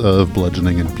 points of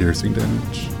bludgeoning and piercing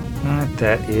damage. Alright,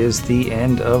 that is the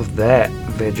end of that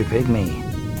Vegapygmy.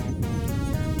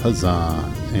 Huzzah!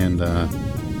 And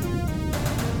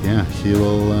he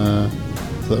will.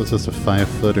 So that was just a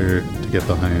 5-footer to get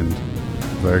behind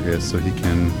Vargas, so he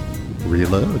can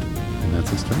reload, and that's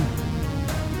his turn.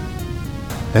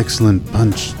 Excellent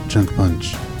punch, Chunk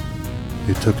Punch.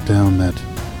 You took down that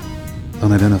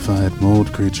unidentified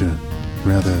mold creature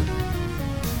rather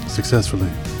successfully.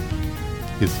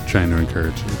 He's trying to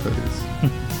encourage you, but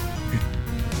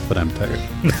but I'm tired.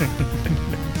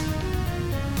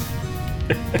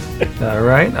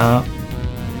 Alright,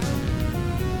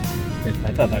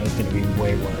 I thought that was going to be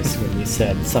way worse when you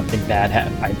said something bad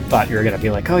happened. I thought you were going to be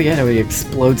like, oh yeah, no, he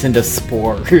explodes into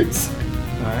spores.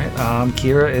 alright,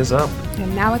 Kira is up.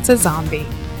 And now it's a zombie.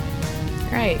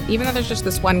 Alright, even though there's just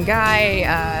this one guy,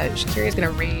 Shakira's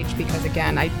gonna rage because,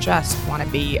 again, I just want to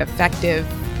be effective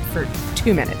for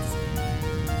 2 minutes.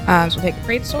 So we'll take the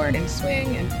greatsword and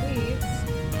swing, and please.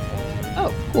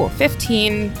 Oh, cool.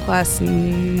 15 plus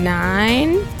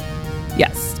 9.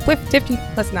 Yes, 15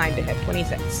 plus 9 to hit.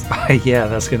 26. Yeah,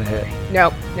 that's gonna hit.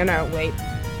 No, wait.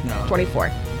 No. 24.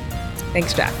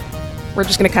 Thanks, Jeff. We're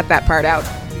just gonna cut that part out.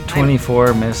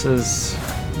 24 misses.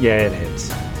 Yeah, it hits.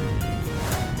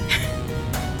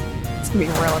 It's gonna be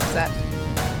real upset.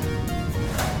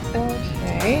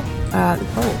 Okay.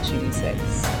 2d6.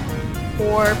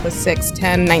 4 plus 6,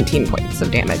 10, 19 points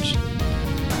of damage.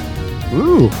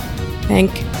 Ooh,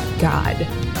 Thank God.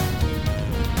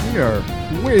 we are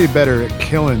way better at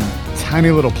killing tiny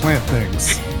little plant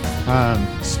things.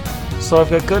 So I've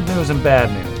got good news and bad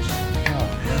news.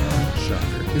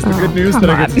 Is the good news that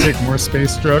I get to take more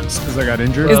space strokes because I got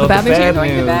injured? Is the bad news you're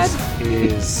going to bed?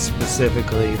 Is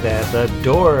specifically that the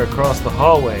door across the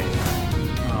hallway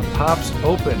pops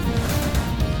open,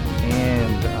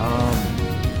 and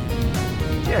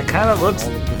it kind of looks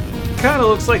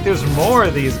like there's more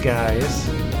of these guys.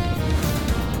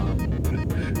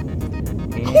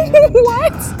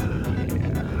 What?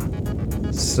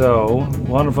 So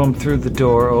one of them threw the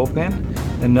door open.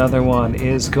 Another one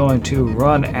is going to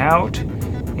run out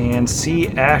and see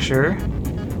Asher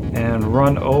and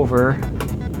run over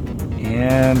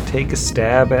and take a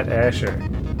stab at Asher.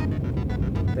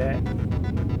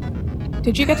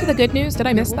 Did you get to the good news? Did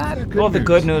I miss that? Well, the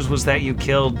good news was that you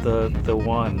killed the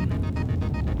one.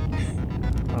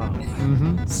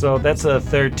 So that's a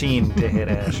 13 to hit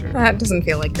Asher. That doesn't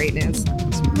feel like great news.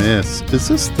 Miss. Is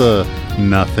this the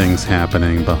nothing's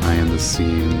happening behind the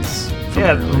scenes? From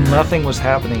Yeah, earlier? nothing was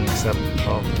happening except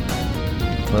all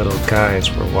the little guys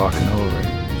were walking over.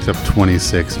 Except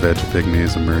 26 veg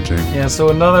pygmies emerging. Yeah, so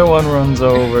another one runs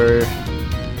over,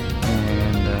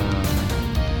 and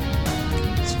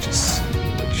let's just see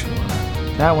which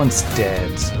one. That one's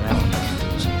dead, so that one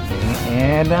doesn't do anything.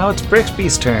 And now it's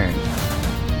Brixby's turn.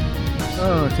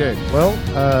 Okay, well,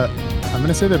 I'm going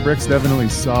to say that Brix definitely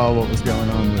saw what was going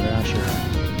on with Asher.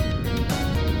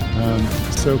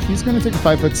 So he's going to take a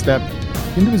 5-foot step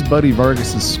into his buddy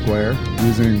Vargas's square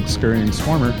using Scurrying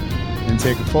Swarmer and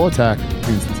take a full attack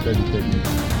against this Veggie Pygmy.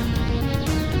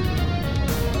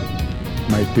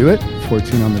 Might do it.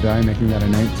 14 on the die, making that a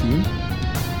 19.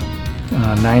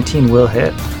 19 will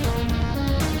hit.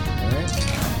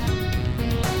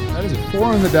 That is a 4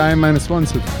 on the die, -1,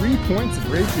 so 3 points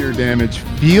of rapier damage.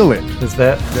 Feel it. Is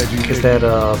that Veggie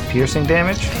piercing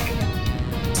damage?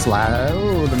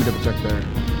 Oh, let me double check there.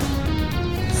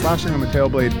 Slashing on the tail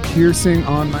blade, piercing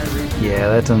on my rapier. Yeah,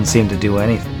 that doesn't seem to do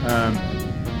anything.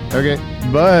 Okay,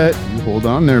 but you hold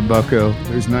on there, bucko.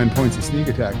 There's 9 points of sneak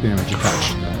attack damage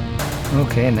attached to that.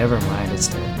 Okay, never mind. It's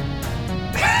dead.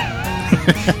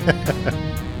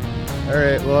 All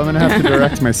right, well, I'm going to have to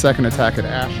direct my second attack at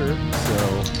Asher, so...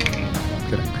 I'm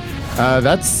kidding.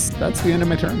 That's the end of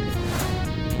my turn.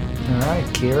 All right,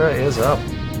 Kira is up.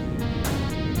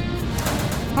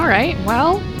 All right,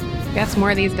 well, guess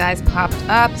more of these guys popped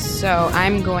up, so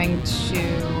I'm going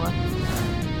to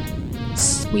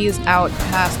squeeze out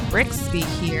past Brixby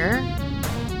here.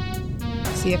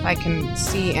 See if I can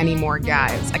see any more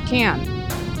guys. I can.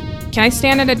 Can I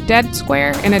stand in a dead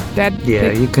square? In a dead Yeah,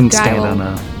 big you can guy stand will- on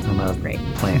a Great.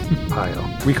 plant pile.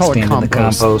 We call Stand it in the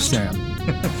compost. compost. Sam.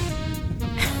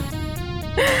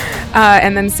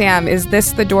 And then Sam, is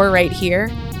this the door right here?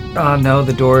 No,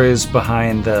 the door is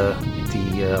behind the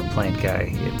plant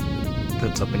guy.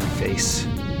 That's up in your face.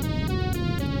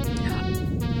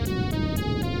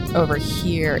 Over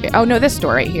here. Oh no, this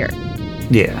door right here.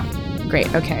 Yeah.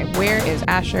 Great. Okay, where is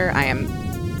Asher? I am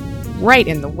right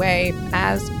in the way,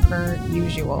 as per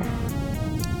usual.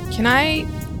 Can I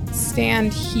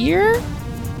stand here?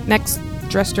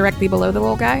 Just directly below the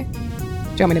little guy? Do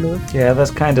you want me to move? Yeah,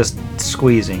 that's kind of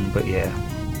squeezing, but yeah.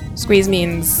 Squeeze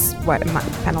means what?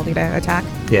 Penalty to attack?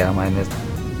 Yeah, mine is.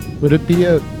 Would it be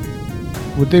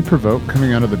would they provoke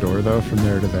coming out of the door, though, from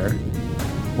there to there?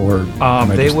 Or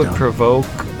am I They just would down? provoke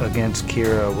against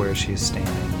Kira where she's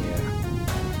standing, yeah.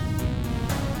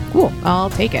 Cool. I'll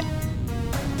take it.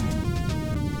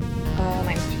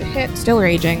 Minus 2 to hit. Still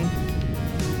raging.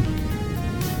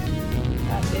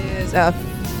 That is a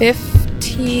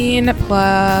 15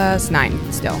 plus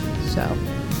 9 still. So,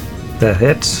 That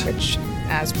hits. which,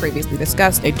 as previously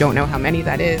discussed, I don't know how many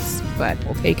that is, but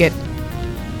we'll take it.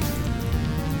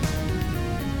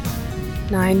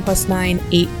 9 plus 9,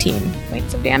 18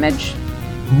 points of damage.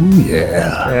 Ooh,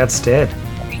 yeah. That's dead.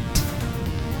 Great.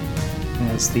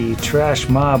 As the trash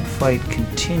mob fight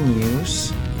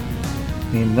continues,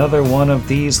 another one of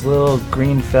these little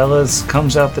green fellas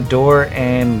comes out the door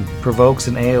and provokes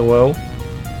an AOO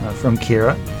from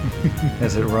Kira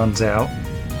as it runs out.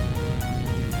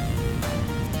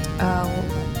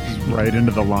 Right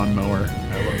into the lawnmower.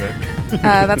 I love it.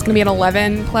 That's going to be an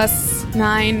 11 plus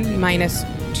 9 minus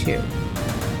 2.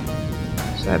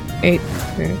 So 8.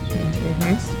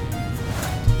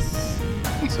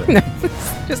 No,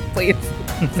 just please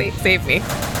save me.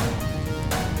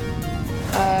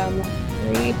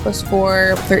 3 plus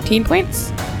 4, 13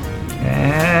 points.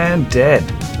 And dead.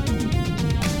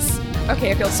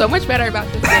 Okay, I feel so much better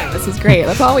about this game. This is great.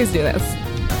 Let's always do this.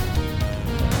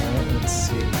 Alright, let's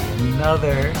see.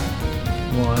 Another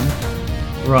one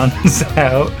runs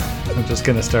out. I'm just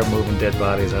gonna start moving dead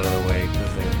bodies out of the way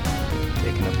because they're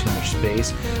taking up too much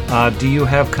space. Do you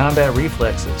have combat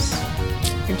reflexes?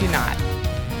 I do not.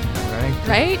 Right?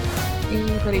 Right?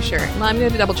 I'm pretty sure. Well, I'm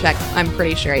going to double check. I'm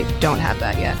pretty sure I don't have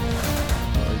that yet.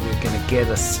 Well, you're gonna get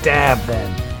a stab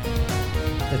then.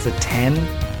 That's a 10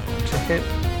 to hit.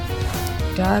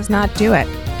 Does not do it.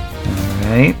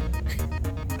 Alright.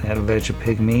 That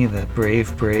Vegapygmy, that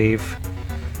brave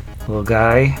little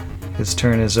guy. His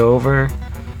turn is over.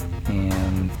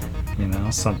 And,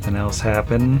 something else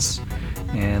happens.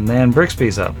 And then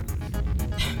Brixby's up.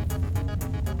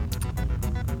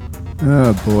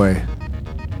 Oh, boy.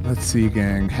 Let's see,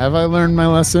 gang. Have I learned my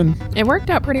lesson? It worked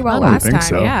out pretty well I don't last think time.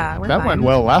 so. Yeah, we're that fine. went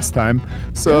well last time.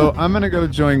 So I'm going to go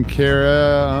join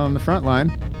Kara on the front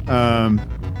line.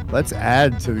 Let's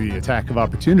add to the attack of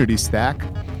opportunity stack.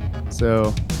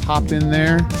 So hop in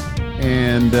there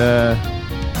and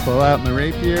pull out my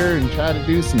rapier and try to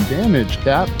do some damage,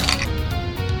 Cap.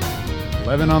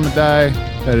 11 on the die.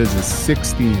 That is a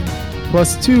 16.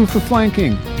 Plus 2 for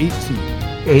flanking. 18.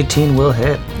 18 will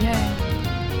hit. Yay.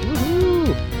 Woohoo!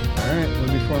 Alright,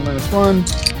 1d4 minus 1.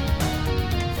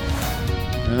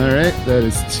 Alright, that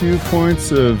is 2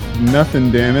 points of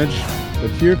nothing damage. But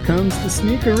here comes the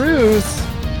sneakeroos.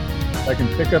 I can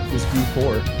pick up this d4.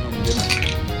 Oh my goodness.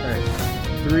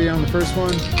 Alright, 3 on the first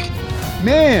one.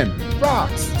 Man!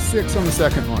 Rocks! 6 on the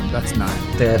second one. That's 9.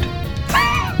 Dead.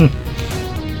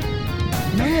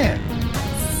 Man!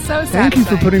 So Thank you for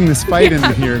satisfying. putting this fight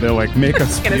into here to make us I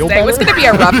was feel gonna say, better. it was gonna be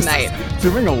a rough This is night.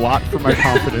 Doing a lot for my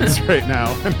confidence right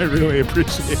now, and I really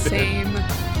appreciate it. Same.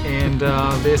 And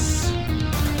this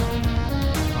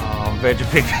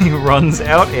Vegapygmy runs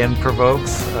out and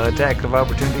provokes attack of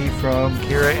opportunity from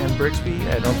Kira and Brixby.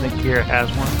 I don't think Kira has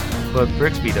one, but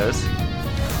Brixby does.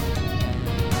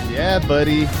 Yeah,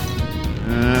 buddy.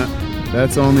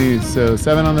 That's only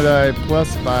 7 on the die,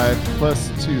 plus 5, plus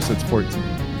 2, so it's 14.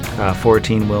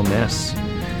 14 will miss.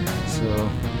 So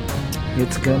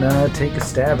It's gonna take a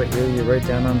stab at you. You're right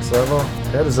down on its level.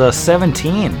 That is a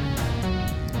 17.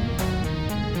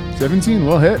 17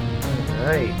 will hit.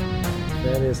 Alright.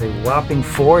 That is a whopping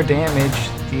 4 damage.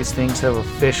 These things have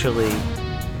officially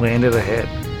landed a hit.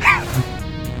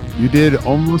 You did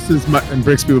almost as much, and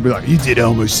Brixby will be like, You did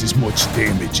almost as much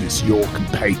damage as your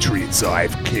compatriots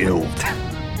I've killed.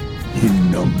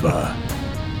 In number.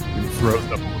 and he throws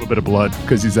up a little bit of blood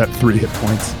because he's at 3 hit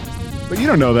points. But you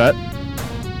don't know that,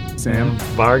 Sam. And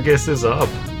Vargas is up.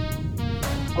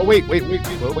 Oh, wait. Hold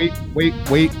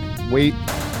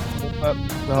up.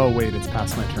 Oh, wait, it's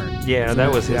past my turn. Yeah, Isn't that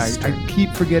it? was his I turn.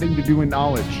 keep forgetting to do a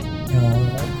knowledge.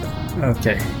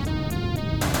 Okay.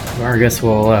 Vargas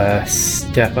will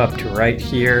step up to right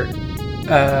here.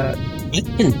 You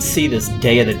can see this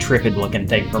Day of the Trickid looking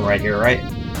thing from right here, right?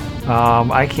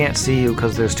 I can't see you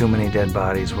because there's too many dead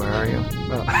bodies. Where are you?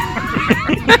 Oh.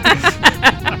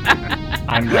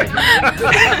 I'm right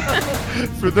here.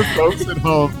 For the folks at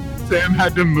home, Sam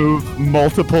had to move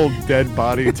multiple dead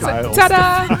body tiles.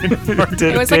 Ta-da! Did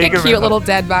It was like take a him cute out. little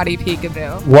dead body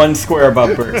peekaboo. 1 square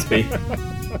above Brixby. He's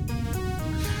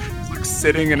like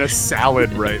sitting in a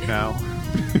salad right now.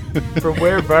 From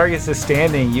where Vargas is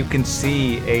standing, you can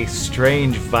see a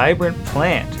strange, vibrant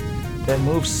plant that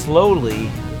moves slowly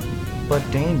but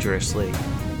dangerously,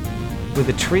 with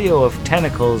a trio of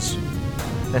tentacles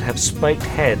that have spiked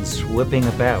heads whipping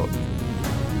about.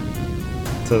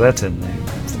 So that's in there.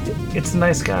 It's a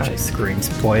nice guy. Which screams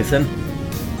poison.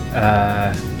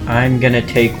 I'm gonna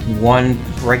take 1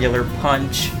 regular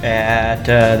punch at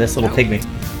this little Oh. pygmy.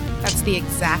 That's the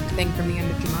exact thing from the end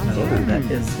of Jumanji. Oh, that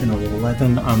is an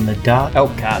 11 on the dot. Oh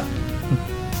god.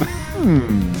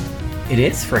 It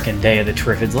is frickin' Day of the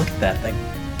Triffids. Look at that thing.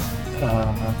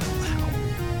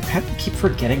 How do I keep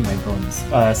forgetting my bonus?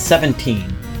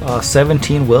 17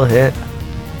 17 will hit.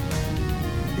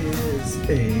 is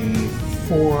a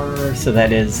 4, so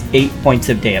that is 8 points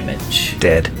of damage.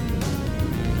 Dead.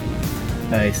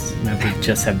 Nice. Now we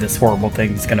just have this horrible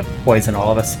thing that's gonna poison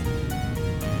all of us.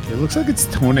 It looks like its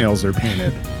toenails are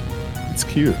painted. It's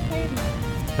cute.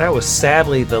 That was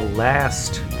sadly the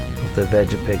last of the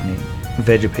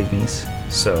Vegapygmies,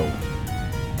 so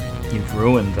you've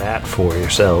ruined that for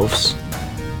yourselves.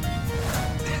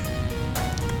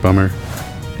 Bummer.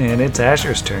 And it's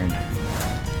Asher's turn.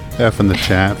 F in the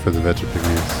chat for the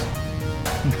Vegapygmies.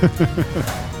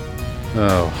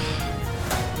 Oh.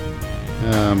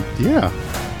 Yeah.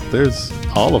 There's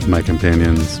all of my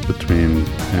companions between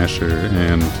Asher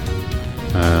and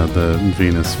the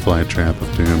Venus flytrap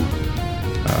of Doom.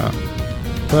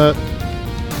 But,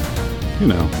 you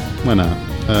know, why not?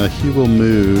 He will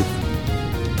move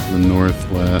to the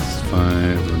northwest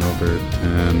 5 and over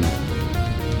 10,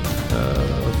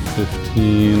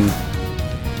 15,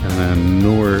 and then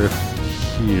north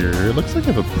here. It looks like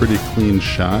I have a pretty clean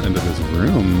shot into this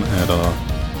room at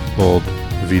old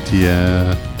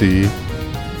VTD.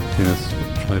 Venus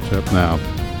flytrap. No,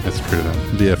 I screwed it up.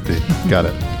 VFD. Got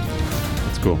it.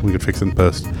 That's cool. We could fix it in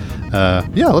post.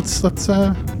 Yeah,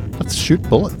 let's shoot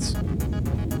bullets.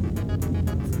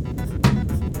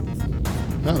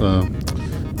 Uh-oh.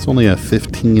 It's only a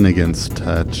 15 against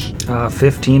touch.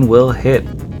 15 will hit.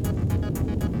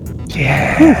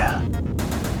 Yeah.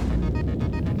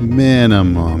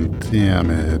 Minimum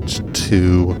damage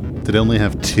 2. Did it only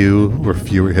have 2 or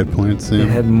fewer hit points It in?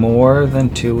 had more than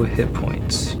 2 hit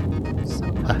points.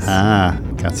 Aha!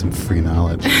 Got some free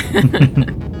knowledge.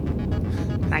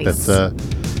 Nice.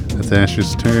 That's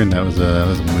Asher's turn. That was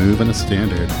a move and a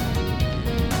standard.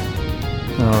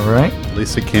 All right. At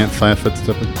least it can't 5-foot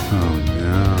step it. Oh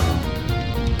no!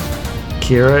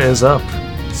 Kira is up,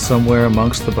 somewhere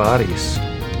amongst the bodies.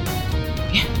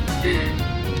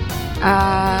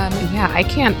 Yeah, I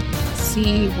can't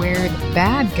see where the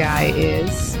bad guy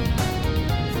is.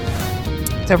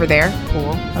 It's over there.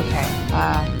 Cool. Okay.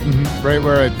 Right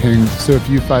where I pinged. So if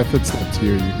you 5-foot steps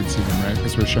here, you can see them, right?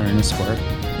 Because we're sharing a square.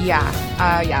 Yeah.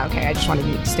 Yeah, okay. I just wanted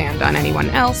to stand on anyone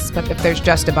else, but if there's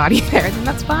just a body there, then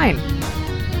that's fine.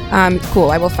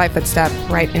 Cool. I will 5-foot step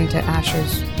right into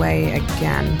Asher's way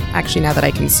again. Actually, now that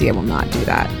I can see, I will not do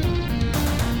that.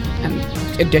 An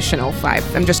additional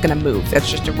 5. I'm just going to move. That's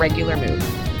just a regular move.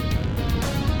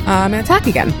 And attack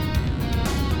again.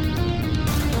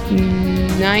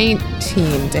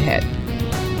 19 to hit.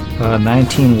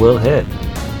 19 will hit.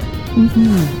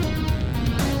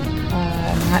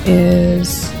 That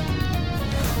is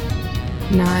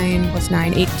 9 plus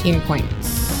 9, 18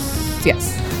 points.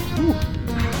 Yes.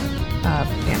 Of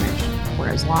damage. For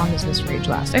as long as this rage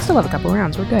lasts. I still have a couple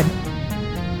rounds. We're good.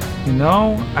 You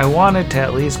know, I wanted to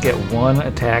at least get one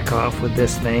attack off with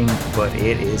this thing, but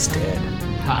it is dead.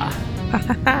 Ha.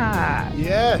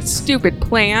 Yes. Stupid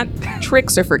plant.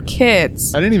 Tricks are for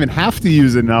kids. I didn't even have to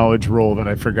use a knowledge roll that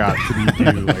I forgot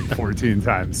to do like 14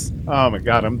 times. Oh my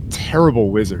god, I'm a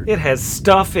terrible wizard. It has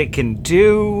stuff it can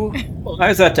do. Well, I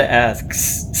was about to ask,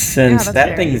 since that's that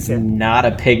fair. thing's not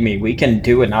a pygmy, we can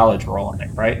do a knowledge roll on it,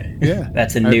 right? Yeah.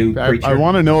 That's a new creature. I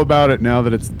want to know about it now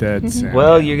that it's dead, Sam.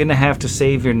 Well, you're going to have to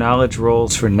save your knowledge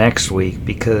rolls for next week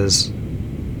because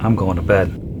I'm going to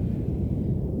bed.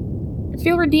 I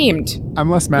feel redeemed. I'm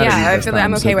less mad at you. Yeah, this I'm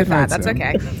time, okay so with good night, that. That's Sam.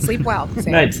 okay. Sleep well.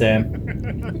 Sam. Night, Sam.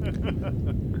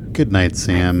 Good night,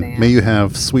 Sam. Sam. May you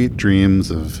have sweet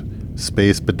dreams of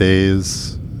space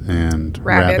bidets and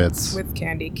Rabbits rabbits. with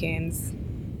candy canes.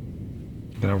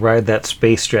 I'm going to ride that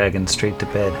space dragon straight to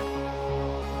bed.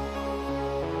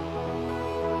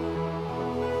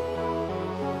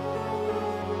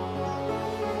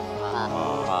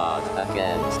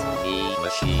 Against the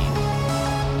machine.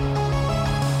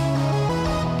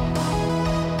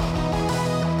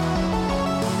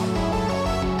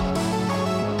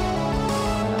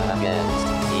 Against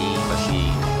the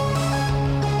machine.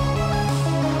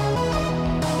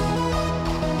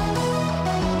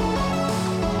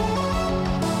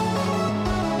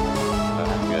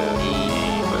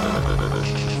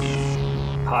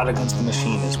 Pod Against the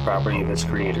Machine is property of its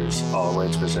creators, all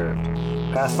rights reserved.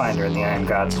 Pathfinder and the Iron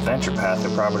Gods Adventure Path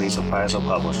are properties of Paizo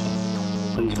Publishing.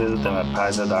 Please visit them at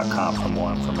paizo.com for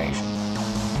more information.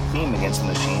 Theme Against the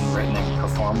Machine written and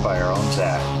performed by our own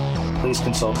Zach. Please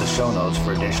consult the show notes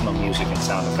for additional music and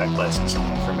sound effect licensing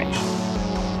information.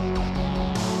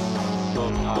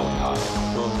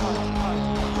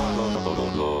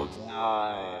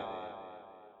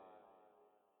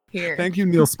 Here. Thank you,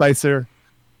 Neil Spicer.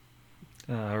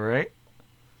 All right.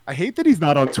 I hate that he's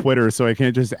not on Twitter, so I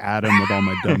can't just add him with all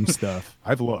my dumb stuff.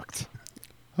 I've looked.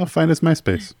 I'll find his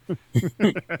MySpace.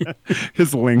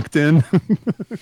 His LinkedIn.